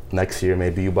next year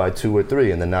maybe you buy 2 or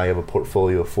 3, and then now you have a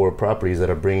portfolio of 4 properties that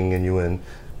are bringing you in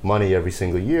money every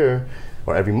single year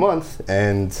or every month,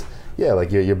 and yeah,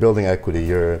 like you're building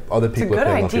equity. Other people are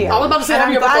paying off your idea. I was mortgage. about to say, And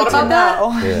have you I'm ever thought glad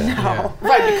about to that? know. Yeah.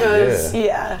 Right, because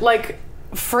Yeah. like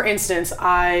for instance,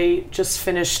 I just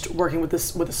finished working with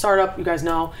a startup, you guys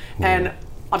know, and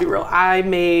I'll be real, I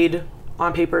made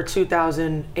on paper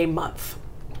 $2,000 a month,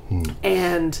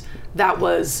 and that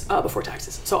was before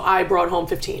taxes. So I brought home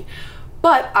 15,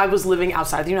 but I was living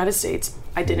outside the United States.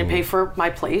 I didn't pay for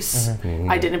my place.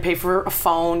 I didn't pay for a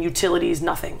phone, utilities,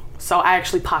 nothing. So I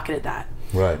actually pocketed that.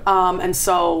 Right. And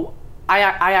so I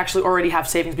actually already have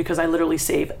savings because I literally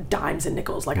save dimes and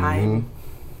nickels. Like I'm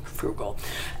frugal.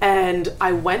 And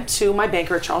I went to my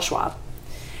banker at Charles Schwab,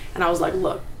 and I was like,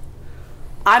 look,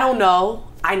 I don't know.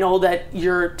 I know that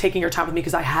you're taking your time with me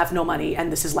because I have no money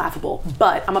and this is laughable,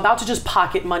 but I'm about to just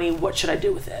pocket money. What should I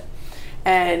do with it?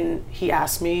 And he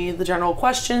asked me the general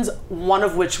questions, one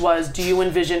of which was, do you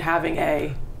envision having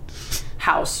a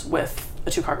house with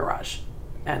a 2-car garage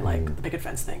and like the picket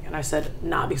fence thing? And I said,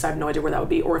 nah, because I have no idea where that would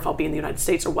be or if I'll be in the United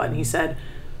States or what. And he said,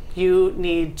 you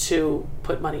need to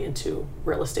put money into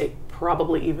real estate,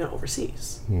 probably even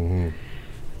overseas.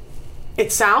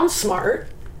 It sounds smart,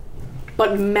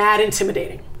 but mad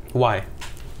intimidating. Why?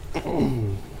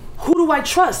 Who do I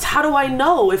trust? How do I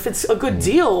know if it's a good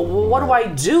deal? What do I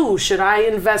do? Should I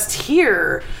invest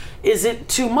here? Is it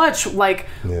too much? Like,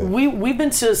 we've been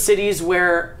to cities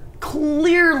where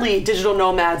clearly digital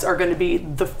nomads are going to be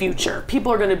the future.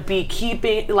 People are going to be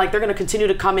they're going to continue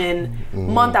to come in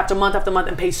month after month after month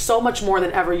and pay so much more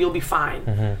than ever. You'll be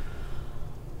fine.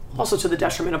 Also to the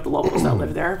detriment of the locals that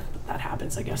live there. That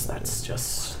happens. I guess that's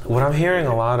just what I'm hearing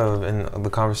a lot of in the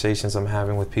conversations I'm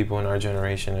having with people in our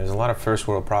generation. There's a lot of first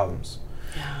world problems.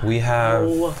 We have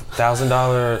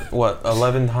 $1,000,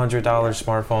 $1,100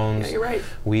 smartphones. Yeah, you're right.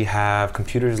 We have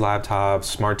computers, laptops,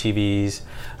 smart TVs.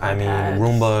 I mean,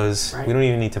 Roombas. Right. We don't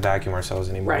even need to vacuum ourselves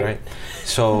anymore, right?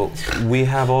 So we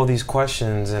have all these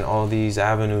questions and all these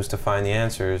avenues to find the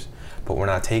answers, but we're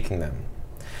not taking them.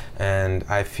 And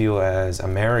I feel as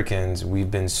Americans, we've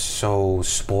been so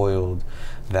spoiled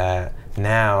that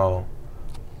now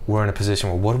we're in a position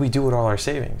where what do we do with all our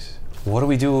savings? What do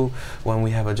we do when we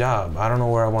have a job? I don't know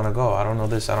where I want to go. I don't know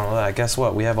this, I don't know that. Guess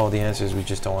what? We have all the answers, we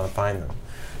just don't want to find them.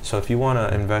 So if you want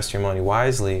to invest your money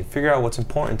wisely, figure out what's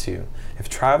important to you. If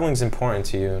traveling is important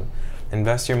to you,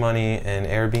 invest your money in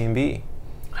Airbnb.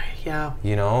 Yeah.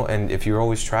 You know, and if you're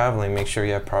always traveling, make sure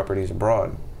you have properties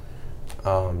abroad.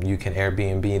 You can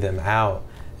Airbnb them out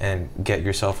and get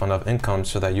yourself enough income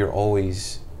so that you're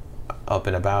always up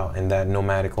and about and that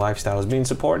nomadic lifestyle is being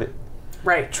supported.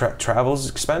 Right. Travel's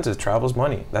expensive. Travel's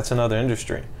money. That's another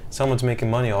industry. Someone's making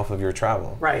money off of your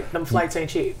travel. Right. Them flights ain't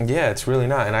cheap. Yeah, it's really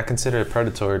not. And I consider it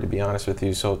predatory, to be honest with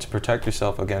you. So to protect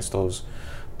yourself against those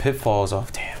pitfalls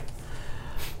of, damn,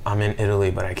 I'm in Italy,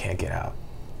 but I can't get out.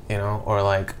 You know? Or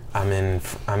like, I'm in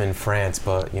France,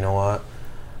 but you know what?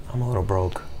 I'm a little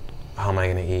broke. How am I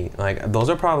going to eat? Like, those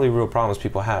are probably real problems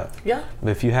people have. Yeah. But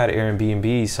if you had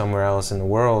Airbnb somewhere else in the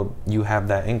world, you have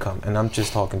that income. And I'm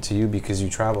just talking to you because you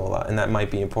travel a lot, and that might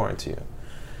be important to you.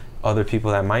 Other people,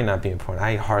 that might not be important.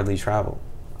 I hardly travel.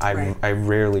 I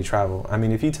rarely travel. I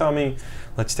mean, if you tell me,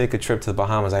 let's take a trip to the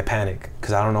Bahamas, I panic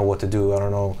because I don't know what to do. I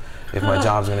don't know if my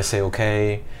job's going to say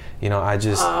okay. You know,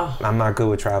 I'm not good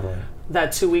with traveling.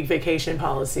 That 2-week vacation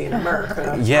policy in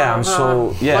America. Yeah, I'm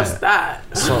so, yeah. What's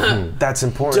that? So that's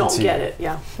important to you. Don't get it,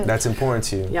 yeah. That's important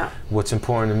to you. Yeah. What's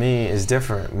important to me is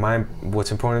different.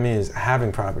 What's important to me is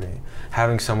having property,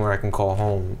 having somewhere I can call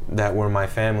home, that where my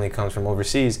family comes from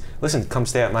overseas. Listen, come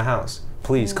stay at my house.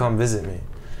 Please come visit me.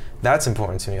 That's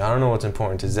important to me. I don't know what's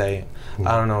important to Zay.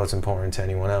 I don't know what's important to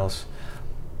anyone else.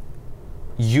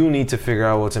 You need to figure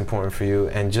out what's important for you,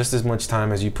 and just as much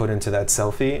time as you put into that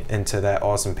selfie, into that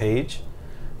awesome page,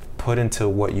 put into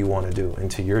what you want to do,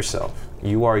 into yourself.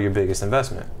 You are your biggest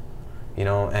investment, you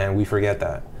know, and we forget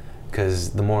that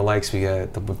because the more likes we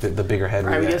get, the bigger head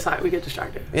we get. We get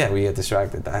distracted. Yeah, we get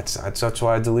distracted. That's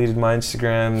why I deleted my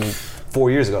Instagram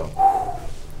 4 years ago.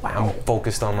 Wow. I'm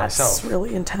focused on myself. That's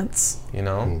really intense. You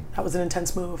know? That was an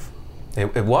intense move.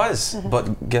 It was,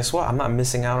 but guess what? I'm not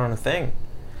missing out on a thing.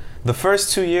 The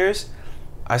first 2 years,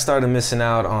 I started missing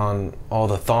out on all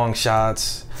the thong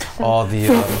shots, all the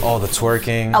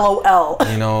twerking. LOL.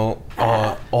 You know,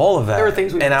 all of that. There were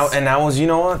things we missed. And I was, you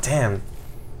know what? Damn.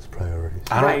 It's priorities.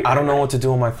 I don't know what to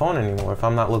do on my phone anymore if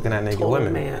I'm not looking at naked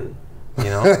women. Man. You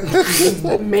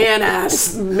know? Man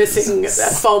ass missing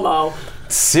FOMO.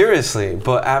 Seriously,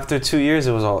 but after 2 years,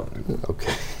 it was all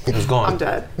Okay. It was gone. I'm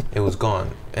dead. It was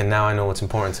gone, and now I know what's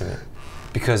important to me.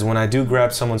 Because when I do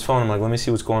grab someone's phone, I'm like, let me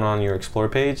see what's going on your Explore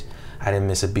page. I didn't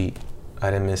miss a beat. I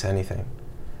didn't miss anything,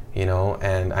 you know,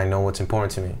 and I know what's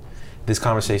important to me. This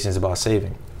conversation is about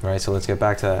saving, right? So let's get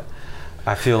back to that.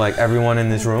 I feel like everyone in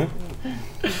this room.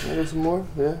 There's more,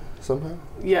 yeah, somehow.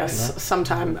 Yes,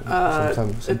 sometime.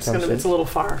 It's a little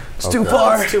far. It's too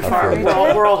far. It's too far.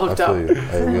 We're all hooked up.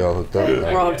 Hey, we all hooked up.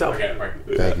 We're all hooked up.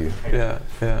 Thank you.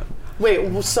 Yeah.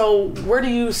 Wait, so where do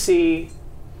you see?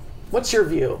 What's your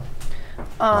view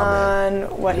on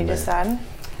what he just said?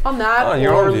 On that, on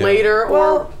your or own view. later,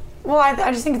 or well,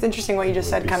 I just think it's interesting what you just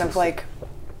said. Kind of like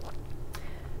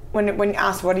when you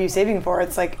ask what are you saving for,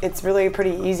 it's like it's really a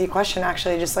pretty easy question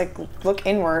actually. Just like look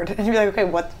inward and be like, okay,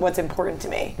 what's important to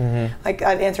me? Like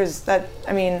that answers that.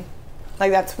 I mean,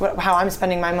 like that's how I'm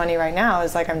spending my money right now.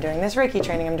 Is like I'm doing this Reiki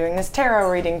training, I'm doing this tarot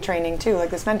reading training too,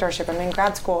 like this mentorship. I'm in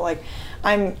grad school. Like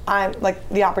I'm like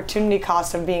the opportunity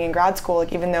cost of being in grad school.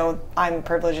 Like even though I'm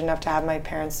privileged enough to have my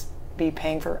parents be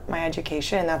paying for my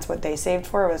education, and that's what they saved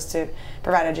for, was to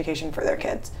provide education for their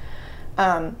kids.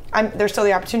 There's still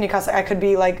the opportunity cost. I could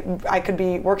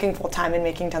be working full time and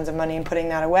making tons of money and putting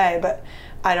that away, but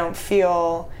I don't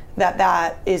feel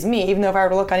that is me. Even though if I were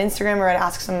to look on Instagram or I'd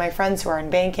ask some of my friends who are in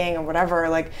banking or whatever,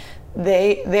 like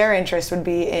their interest would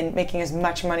be in making as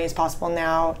much money as possible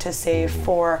now to save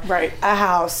for a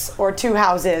house or 2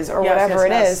 houses or whatever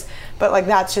it is. But like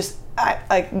that's just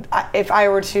if I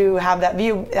were to have that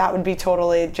view, that would be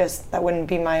totally just, that wouldn't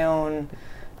be my own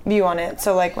view on it.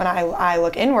 So like when I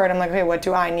look inward, I'm like, okay, what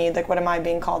do I need? Like, what am I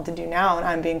being called to do now? And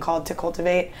I'm being called to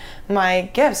cultivate my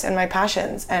gifts and my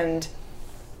passions. And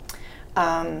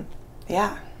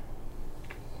yeah.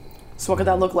 So what could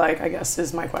that look like, I guess,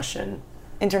 is my question.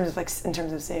 In terms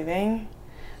of saving?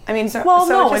 I mean, so Well,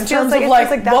 so no, it just in feels terms like, of it like,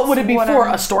 feels like what that's would it be what for?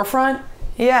 I'm- A storefront?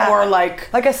 Yeah. Or like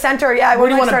a center, yeah. where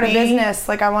do you want to wanna start a be? business.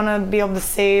 Like I want to be able to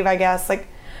save, I guess. Like,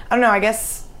 I don't know, I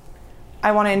guess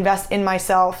I want to invest in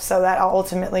myself so that I'll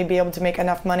ultimately be able to make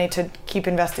enough money to keep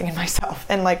investing in myself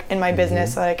and like in my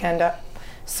business so that I can end up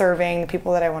serving the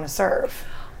people that I want to serve.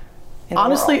 in the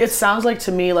Honestly, world. it sounds like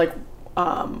to me like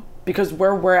because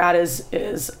where we're at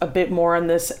is a bit more on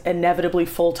this inevitably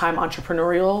full-time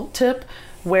entrepreneurial tip,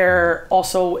 where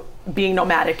also being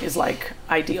nomadic is like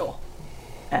ideal,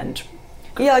 and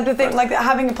yeah, like the thing, like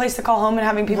having a place to call home and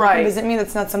having people Right. come visit me.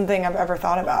 That's not something I've ever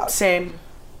thought about. same.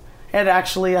 It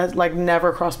actually has like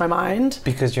never crossed my mind.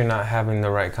 Because you're not having the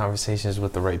right conversations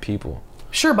with the right people.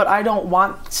 Sure, but I don't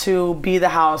want to be the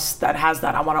house that has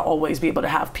that. I want to always be able to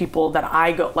have people that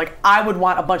I go, like, I would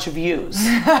want a bunch of views.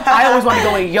 I always want to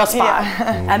go in your spot.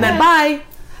 And then bye,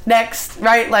 next,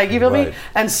 right? Like, you feel me? Right.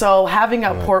 And so having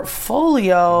a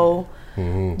portfolio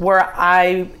where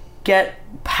I get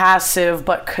passive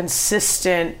but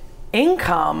consistent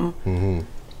income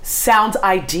sounds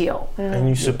ideal. And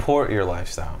you support your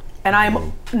lifestyle. And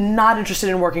I'm not interested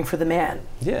in working for the man.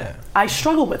 Yeah. I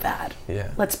struggle with that. Yeah.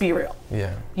 Let's be real.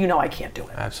 Yeah. You know I can't do it.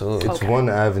 Absolutely. It's one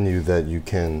avenue that you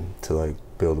can to like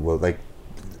build wealth. Like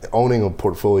owning a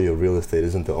portfolio of real estate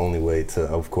isn't the only way to,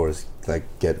 of course, like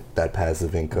get that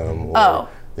passive income. Or, Oh.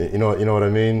 you know what I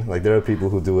mean? Like there are people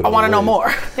who do it. I want to know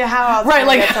more. Yeah, how else? Right, can I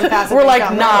like get some passive we're like,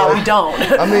 income? nah, we don't.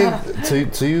 I mean,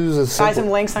 to use a Buy simple. some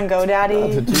links on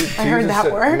GoDaddy. to I heard use a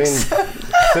that works. I mean,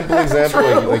 simple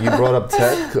example, like you brought up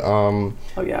tech. Oh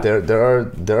yeah. There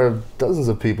are dozens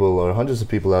of people or hundreds of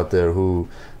people out there who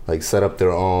like set up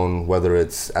their own, whether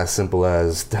it's as simple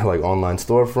as they're like online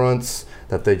storefronts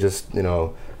that they just, you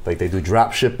know, like they do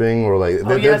drop shipping or like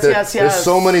yes. there's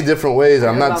so many different ways.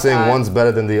 I'm heard not about saying that. one's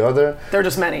better than the other, There are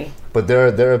just many. but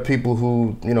there are people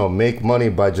who, you know, make money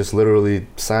by just literally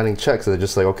signing checks. They're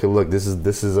just like, okay, look, this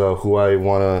is who I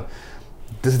want to.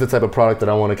 This is the type of product that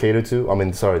I want to cater to. I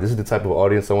mean, sorry, this is the type of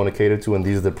audience I want to cater to, and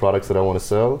these are the products that I want to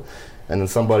sell. And then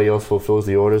somebody else fulfills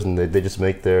the orders, and they just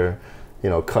make their, you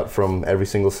know, cut from every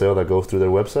single sale that goes through their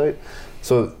website.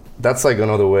 So that's like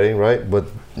another way, right? But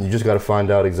you just got to find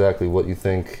out exactly what you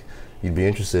think you'd be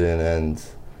interested in, and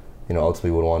you know, ultimately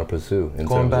would want to pursue.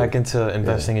 Going back into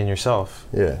investing in yourself.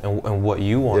 Yeah. And what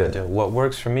you want to Yeah. do. What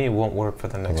works for me won't work for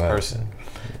the next Right. person.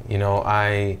 You know,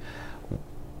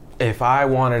 if I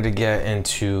wanted to get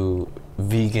into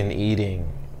vegan eating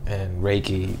and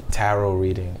Reiki, tarot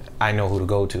reading, I know who to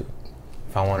go to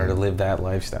if I wanted to live that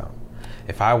lifestyle.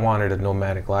 If I wanted a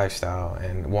nomadic lifestyle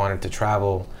and wanted to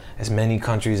travel as many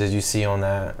countries as you see on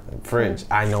that fridge,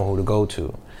 I know who to go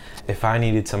to. If I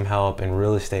needed some help in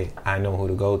real estate, I know who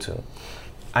to go to.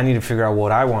 I need to figure out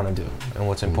what I want to do and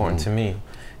what's important to me.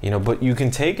 You know, but you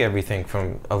can take everything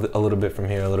from a little bit from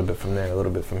here, a little bit from there, a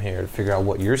little bit from here to figure out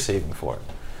what you're saving for.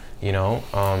 You know,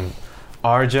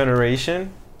 our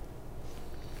generation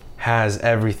has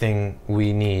everything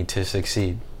we need to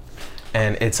succeed.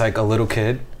 And it's like a little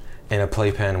kid in a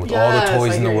playpen with all the Yes,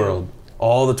 toys I in the hear you. world.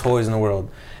 All the toys in the world.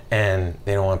 And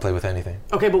they don't want to play with anything.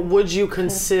 Okay, but would you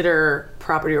consider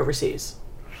property overseas?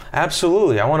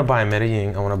 Absolutely. I want to buy in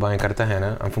Medellin. I want to buy in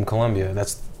Cartagena. I'm from Colombia.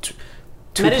 That's two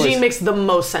Medellin places. makes the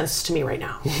most sense to me right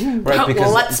now. Right, because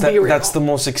well, let's be real. that's the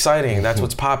most exciting. That's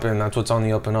what's popping. That's what's on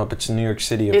the up and up. It's New York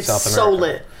City of It's South so America.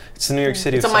 lit. It's the New York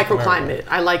City It's a of South America. microclimate.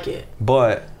 I like it.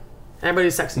 But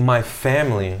Everybody's sexy. my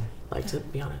family Like, to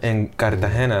be honest. in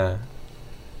Cartagena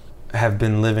have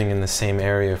been living in the same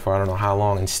area for I don't know how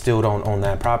long and still don't own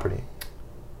that property.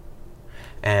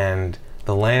 And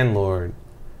the landlord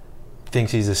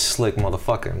thinks he's a slick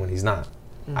motherfucker when he's not.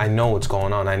 I know what's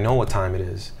going on. I know what time it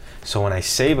is. So when I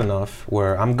save enough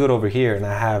where I'm good over here and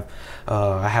I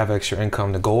have extra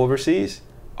income to go overseas,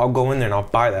 I'll go in there and I'll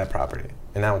buy that property.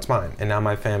 And now it's mine. And now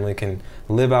my family can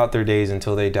live out their days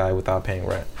until they die without paying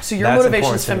rent. So your That's motivation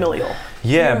important is to me. familial.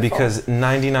 Yeah, Beautiful. because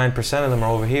 99% of them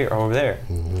are over here or over there.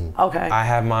 Okay. I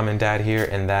have mom and dad here,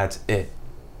 and that's it.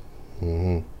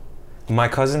 My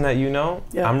cousin that you know,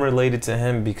 Yeah. I'm related to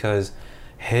him because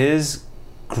his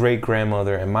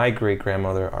great-grandmother and my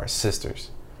great-grandmother are sisters.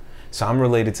 So I'm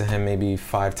related to him maybe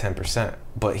 5-10%,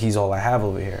 but he's all I have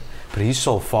over here. But he's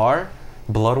so far,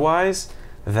 blood-wise,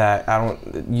 that I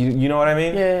don't, you know what I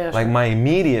mean? Yeah, Like sure. my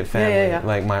immediate family, yeah.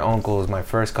 like my uncles, my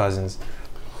first cousins,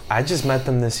 I just met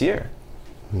them this year.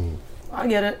 I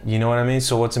get it. You know what I mean?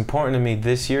 So what's important to me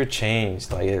this year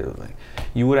changed. Like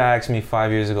you would have asked me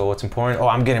 5 years ago what's important. Oh,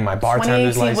 I'm getting my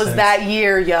bartender's 2018 license. was that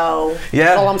year, yo. Yeah.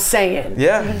 That's all I'm saying.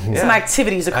 Yeah. Some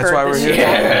activities occurred That's why we're this here. year.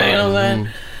 Yeah. You know what I'm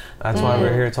saying? That's why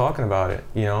we're here talking about it,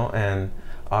 you know? And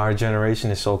our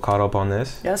generation is so caught up on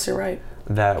this Yes, you're right.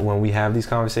 that when we have these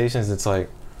conversations, it's like,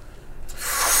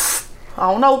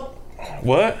 I don't know.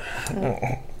 what?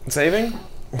 Saving?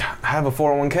 I have a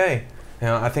 401k. You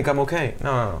know, I think I'm okay.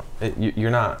 No. You're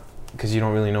not, because you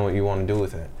don't really know what you want to do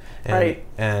with it. And, Right.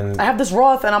 And I have this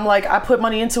Roth, and I'm like, I put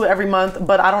money into it every month,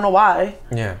 but I don't know why.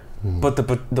 yeah. But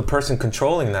the person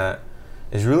controlling that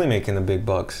is really making the big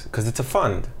bucks because it's a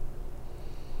fund.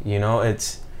 You know,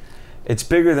 it's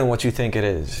bigger than what you think it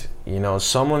is. You know,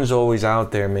 someone's always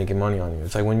out there making money on you.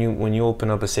 It's like when you open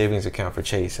up a savings account for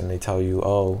Chase and they tell you,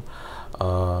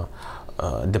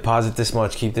 deposit this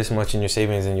much, keep this much in your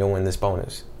savings, and you'll win this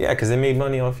bonus. Yeah, because they made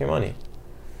money off your money.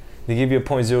 They give you a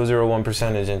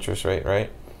 0.001% interest rate, right?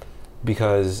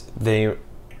 Because they're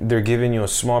giving you a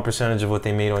small percentage of what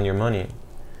they made on your money.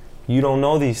 You don't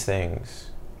know these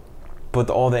things, but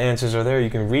all the answers are there. You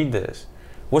can read this.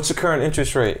 What's the current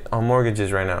interest rate on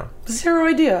mortgages right now? Zero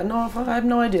idea. No, I have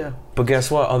no idea. But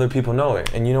guess what? Other people know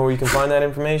it. And you know where you can find that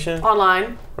information?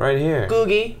 Online, Right here.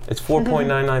 Googie. It's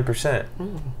 4.99%.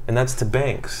 And that's to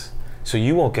banks. So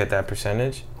you won't get that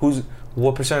percentage.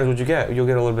 What percentage would you get? You'll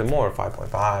get a little bit more,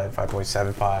 5.5,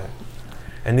 5.75.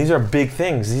 And these are big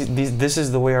things. This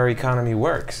is the way our economy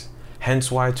works.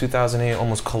 Hence why 2008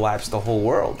 almost collapsed the whole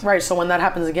world. Right, so when that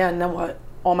happens again, then what?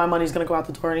 All my money's going to go out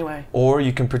the door anyway. Or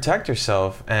you can protect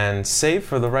yourself and save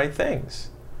for the right things.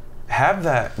 Have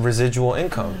that residual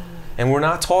income. And we're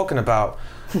not talking about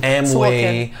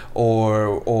Amway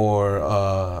or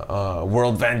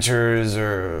World Ventures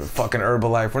or fucking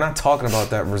Herbalife. We're not talking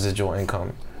about that residual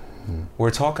income.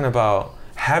 We're talking about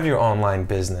have your online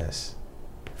business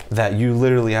that you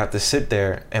literally have to sit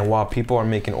there, and while people are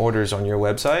making orders on your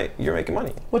website, you're making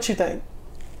money. What you think?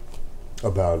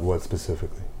 About what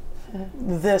specifically?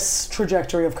 This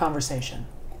trajectory of conversation.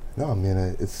 No, I mean,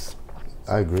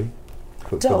 I agree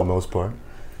for the most part.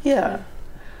 Yeah.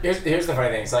 Here's the funny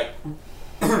thing. It's like,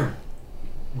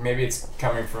 maybe it's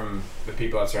coming from the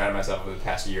people I've surrounded myself with the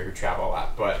past year who travel a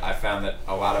lot, but I found that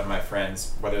a lot of my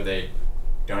friends, whether they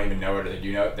don't even know it or they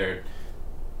do know it,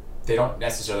 they don't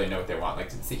necessarily know what they want. Like,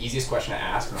 it's the easiest question to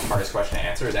ask and the hardest question to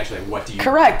answer is actually, what do you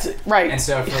Correct. want? Right. And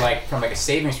so from a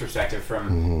savings perspective,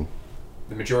 from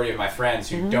the majority of my friends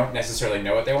who don't necessarily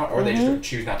know what they want, or they just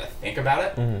choose not to think about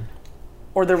it,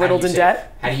 Or they're riddled in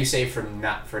debt. How do you save for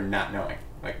not knowing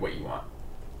like what you want?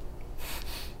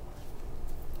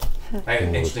 Like,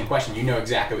 an interesting question. You know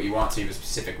exactly what you want, so you have a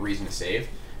specific reason to save.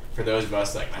 For those of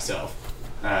us like myself,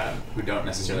 who don't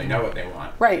necessarily know what they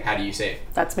want, right? How do you save?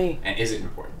 That's me. And is it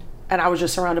important? And I was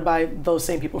just surrounded by those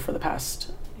same people for the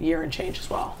past year and change as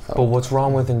well. But what's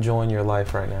wrong with enjoying your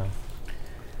life right now?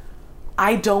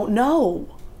 I don't know.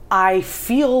 I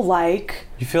feel like...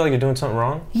 You feel like you're doing something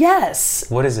wrong? Yes.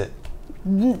 What is it?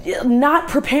 Not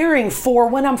preparing for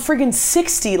when I'm friggin'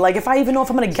 60. Like, if I even know if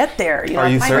I'm gonna get there. You know? Are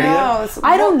you 30 yet?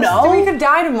 I don't know. We could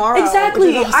die tomorrow.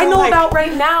 Exactly. which is I also know like- about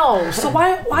right now. So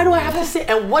why do I have to say?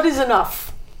 And what is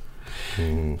enough?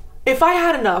 If I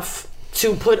had enough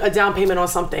to put a down payment on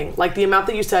something, like the amount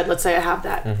that you said, let's say I have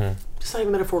that. It's not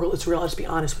even metaphorical, it's real, I'll just be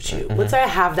honest with you. Let's say I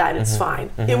have that and it's fine.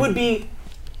 It would be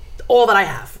all that I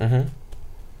have.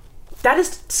 That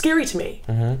is scary to me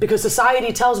because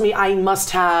society tells me I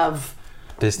must have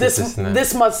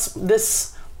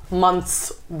this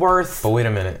month's worth. But wait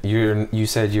a minute, you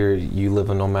said you live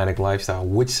a nomadic lifestyle.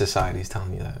 Which society is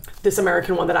telling you that? This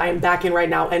American one that I am back in right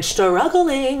now and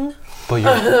struggling.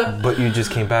 But you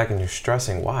just came back and you're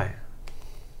stressing. Why?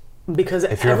 Because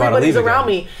if you're about to everybody's leave around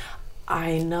again. me.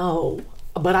 I know,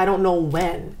 but I don't know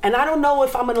when. And I don't know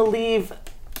if I'm gonna leave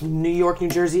New York, New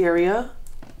Jersey area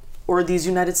or these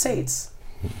United States.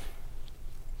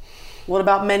 What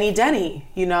about Many Denny,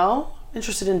 you know?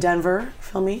 Interested in Denver,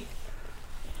 feel me?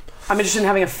 I'm interested in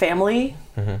having a family.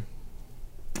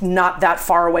 Not that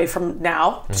far away from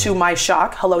now, to my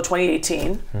shock. Hello,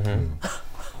 2018. I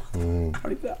don't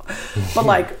even know. But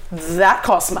like, that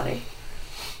costs money.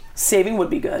 Saving would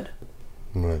be good.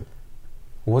 Right.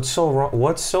 What's so wrong?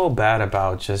 What's so bad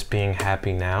about just being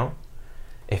happy now?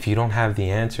 If you don't have the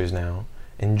answers now,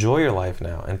 enjoy your life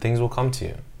now, and things will come to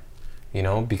you. You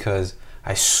know, because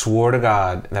I swore to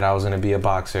God that I was gonna be a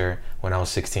boxer when I was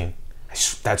 16.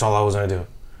 That's all I was gonna do.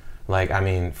 Like, I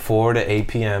mean, 4 to 8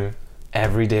 p.m.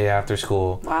 every day after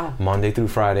school. Wow. Monday through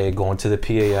Friday, going to the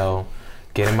PAO,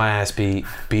 getting my ass beat,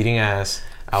 beating ass.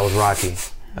 I was Rocky.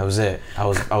 That was it. I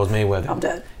was Mayweather. I'm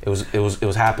dead. It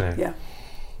was happening. Yeah.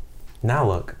 Now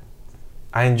look,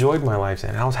 I enjoyed my life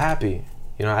and I was happy.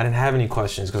 You know, I didn't have any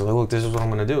questions because like, look, this is what I'm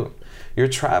gonna do. You're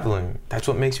traveling. That's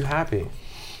what makes you happy.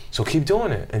 So keep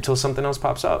doing it until something else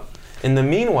pops up. In the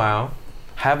meanwhile,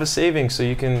 have a savings so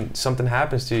you can, something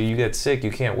happens to you, you get sick,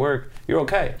 you can't work, you're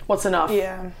okay. What's enough?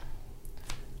 Yeah.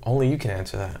 Only you can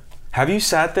answer that. Have you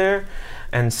sat there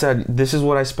and said, this is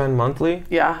what I spend monthly?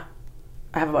 Yeah.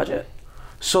 I have a budget.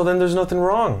 So then there's nothing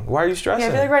wrong. Why are you stressing? Yeah,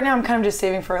 I feel like right now I'm kind of just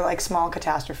saving for like small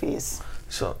catastrophes.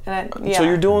 So, And so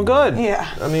you're doing good. Yeah.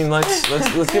 I mean, let's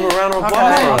give a round of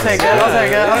applause. Okay, for I'll us. take it, I'll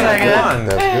take it, I'll take it. Come on.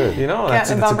 That's good. You know, Getting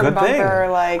that's a bumper good to bumper,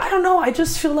 thing. like I don't know. I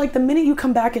just feel like the minute you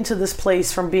come back into this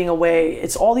place from being away,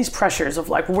 it's all these pressures of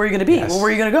like, where are you going to be? Yes. Where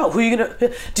are you going to go? Who are you going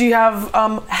to? Do you have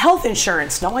health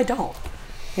insurance? No, I don't.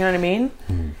 You know what I mean?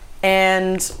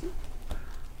 And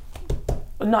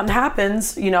nothing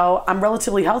happens. You know, I'm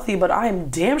relatively healthy, but I am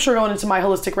damn sure going into my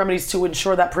holistic remedies to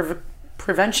ensure that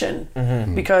prevention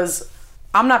because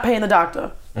I'm not paying the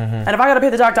doctor. And if I got to pay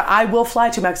the doctor, I will fly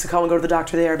to Mexico and go to the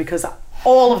doctor there because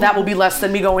all of that will be less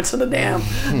than me going to the damn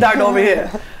doctor over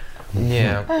here.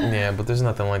 Yeah, but there's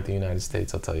nothing like the United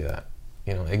States, I'll tell you that.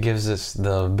 You know, it gives us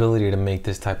the ability to make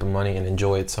this type of money and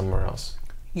enjoy it somewhere else.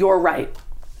 You're right.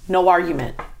 No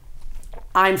argument.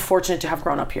 I'm fortunate to have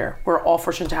grown up here. We're all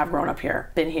fortunate to have grown up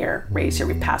here, been here, raised here.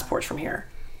 We have passports from here.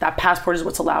 That passport is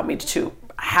what's allowed me to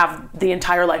have the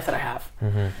entire life that I have.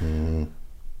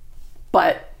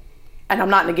 But, and I'm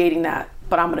not negating that,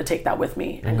 but I'm going to take that with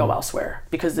me and go elsewhere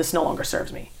because this no longer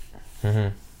serves me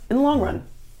in the long run.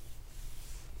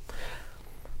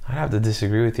 I'd have to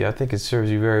disagree with you. I think it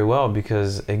serves you very well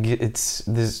because it's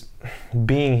this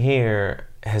being here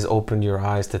has opened your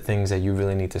eyes to things that you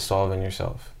really need to solve in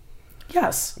yourself.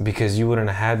 Yes. Because you wouldn't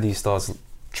have had these thoughts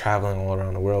traveling all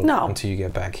around the world until you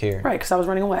get back here. Right, because I was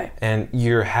running away. And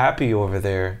you're happy over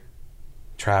there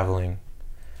traveling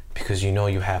because you know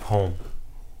you have home.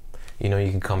 You know you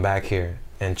can come back here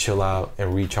and chill out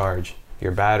and recharge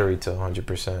your battery to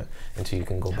 100% until you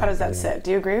can go back. how does that sit?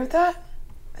 Do you agree with that?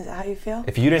 Is that how you feel?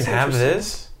 If you didn't have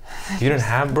this, if you didn't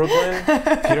have Brooklyn,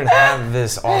 if you didn't have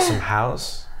this awesome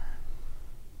house,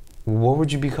 what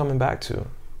would you be coming back to?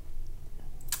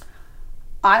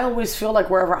 I always feel like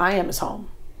wherever I am is home.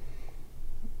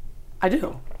 I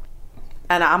do.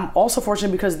 And I'm also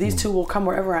fortunate because these two will come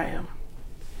wherever I am.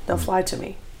 They'll fly to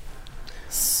me.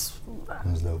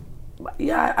 That's dope.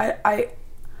 Yeah,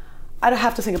 I'd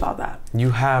have to think about that.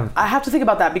 I have to think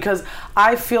about that because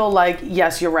I feel like,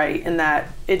 yes, you're right in that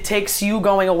it takes you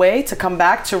going away to come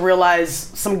back to realize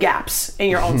some gaps in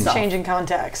your own self. Changing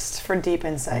context for deep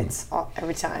insights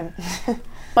every time.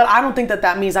 But I don't think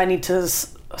that means I need to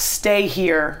stay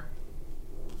here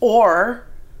or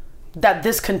that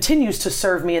this continues to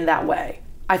serve me in that way.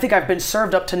 I think I've been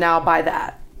served up to now by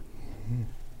that.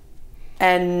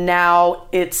 And now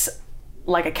it's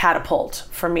like a catapult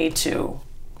for me to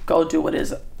go do what it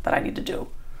is that I need to do,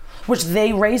 which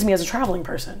they raised me as a traveling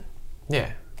person.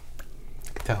 Yeah,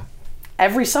 I can tell.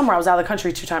 Every summer I was out of the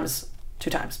country two times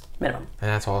minimum. And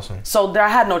that's awesome. So I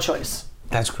had no choice.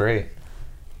 That's great.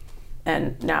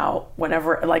 And now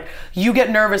whenever, like, you get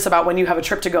nervous about when you have a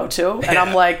trip to go to, and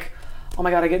I'm like, oh my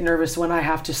God, I get nervous when I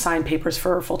have to sign papers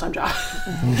for a full-time job.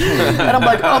 And I'm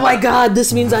like, oh my God,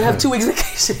 this means I have 2 weeks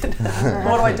vacation.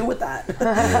 What do I do with that?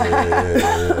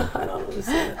 I don't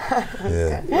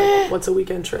understand. Yeah. What's a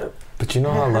weekend trip? But you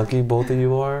know how lucky both of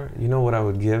you are? You know what I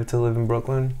would give to live in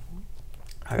Brooklyn?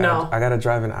 I gotta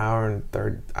drive an hour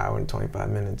and 25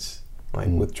 minutes, like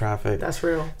with traffic. That's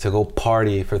real. To go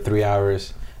party for 3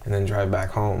 hours and then drive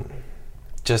back home.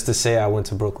 Just to say I went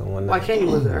to Brooklyn one night. Why can't you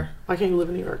live there? Why can't you live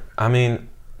in New York? I mean,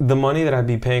 the money that I'd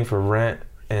be paying for rent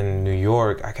in New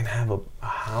York, I can have a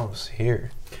house here.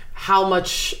 How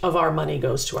much of our money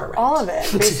goes to our rent? All of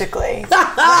it, basically.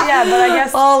 Yeah, but I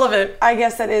guess all of it. I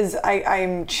guess that is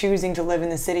I'm choosing to live in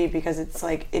the city because it's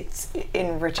like it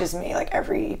enriches me like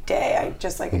every day. I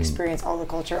just like experience all the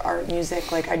culture, art,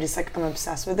 music. Like I just like I'm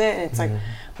obsessed with it, and it's like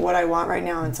what I want right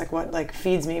now. And it's like what like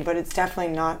feeds me, but it's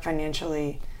definitely not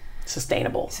financially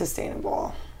sustainable.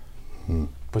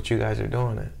 But you guys are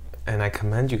doing it, and I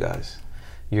commend you guys.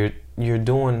 You're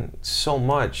doing so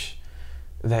much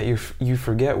that you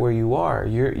forget where you are.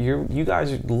 You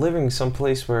guys are living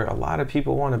someplace where a lot of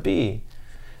people want to be.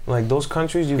 Like those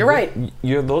countries You're right.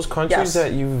 Those countries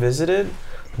that you visited,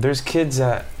 there's kids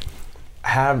that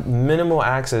have minimal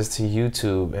access to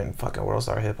YouTube and fucking World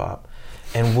Star Hip Hop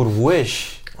and would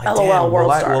wish like, LOL damn,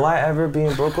 World Star. will I ever be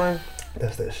in Brooklyn?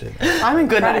 That's that shit. I'm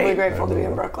incredibly grateful to be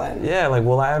in Brooklyn. Yeah, like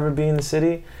will I ever be in the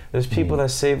city? There's people that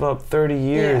save up 30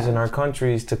 years in our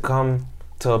countries to come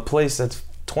to a place that's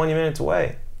 20 minutes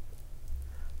away.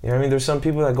 You know what I mean? There's some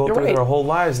people that go through their whole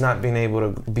lives not being able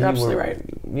to be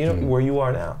you know, where you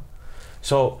are now.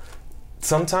 So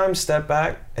sometimes step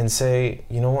back and say,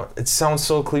 you know what, it sounds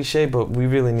so cliche, but we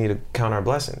really need to count our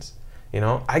blessings. You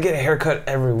know, I get a haircut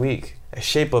every week, a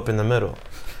shape up in the middle.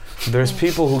 There's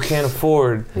people who can't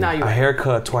afford a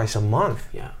haircut twice a month.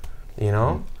 Yeah. You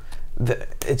know,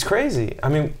 it's crazy. I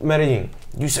mean, Medellin,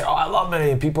 you say, oh, I love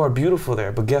Medellin, people are beautiful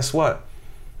there, but guess what?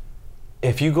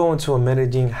 If you go into a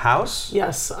Medellin house,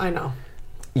 yes, I know,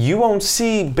 you won't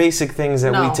see basic things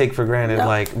that we take for granted. No.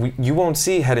 Like you won't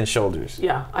see Head and Shoulders.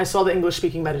 Yeah, I saw the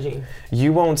English-speaking Medellin.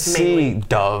 You won't see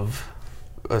Dove,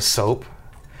 a soap.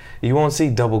 You won't see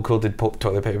double-coated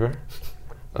toilet paper.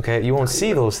 Okay, you won't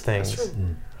see those things,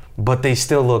 but they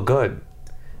still look good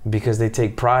because they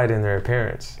take pride in their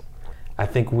appearance. I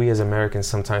think we as Americans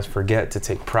sometimes forget to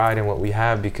take pride in what we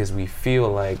have because we feel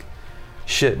like,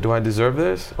 shit, do I deserve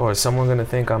this? Or is someone gonna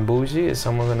think I'm bougie? Is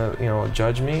someone gonna, you know,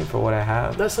 judge me for what I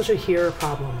have? That's such a here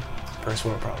problem. First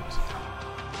world problems.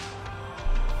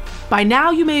 By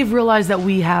now, you may have realized that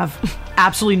we have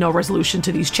absolutely no resolution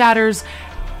to these chatters,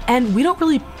 and we don't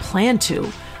really plan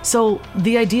to. So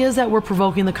the idea is that we're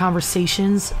provoking the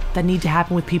conversations that need to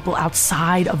happen with people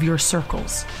outside of your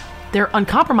circles. They're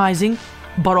uncompromising,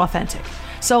 but authentic.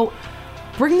 So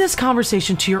bring this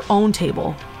conversation to your own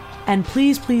table, and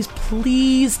please, please,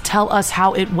 please tell us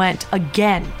how it went.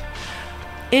 Again,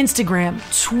 Instagram,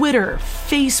 Twitter,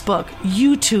 Facebook,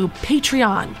 YouTube,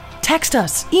 Patreon. Text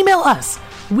us, email us.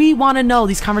 We want to know.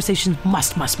 These conversations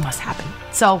must happen.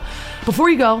 So before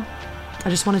you go, I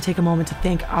just want to take a moment to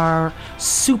thank our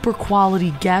super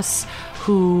quality guests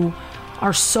who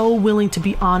are so willing to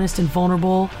be honest and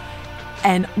vulnerable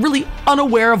and really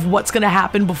unaware of what's going to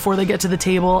happen before they get to the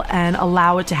table and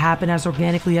allow it to happen as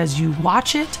organically as you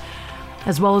watch it,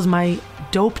 as well as my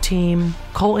dope team,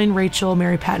 Colton, Rachel,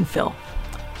 Mary Pat, and Phil.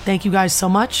 Thank you guys so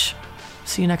much.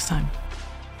 See you next time.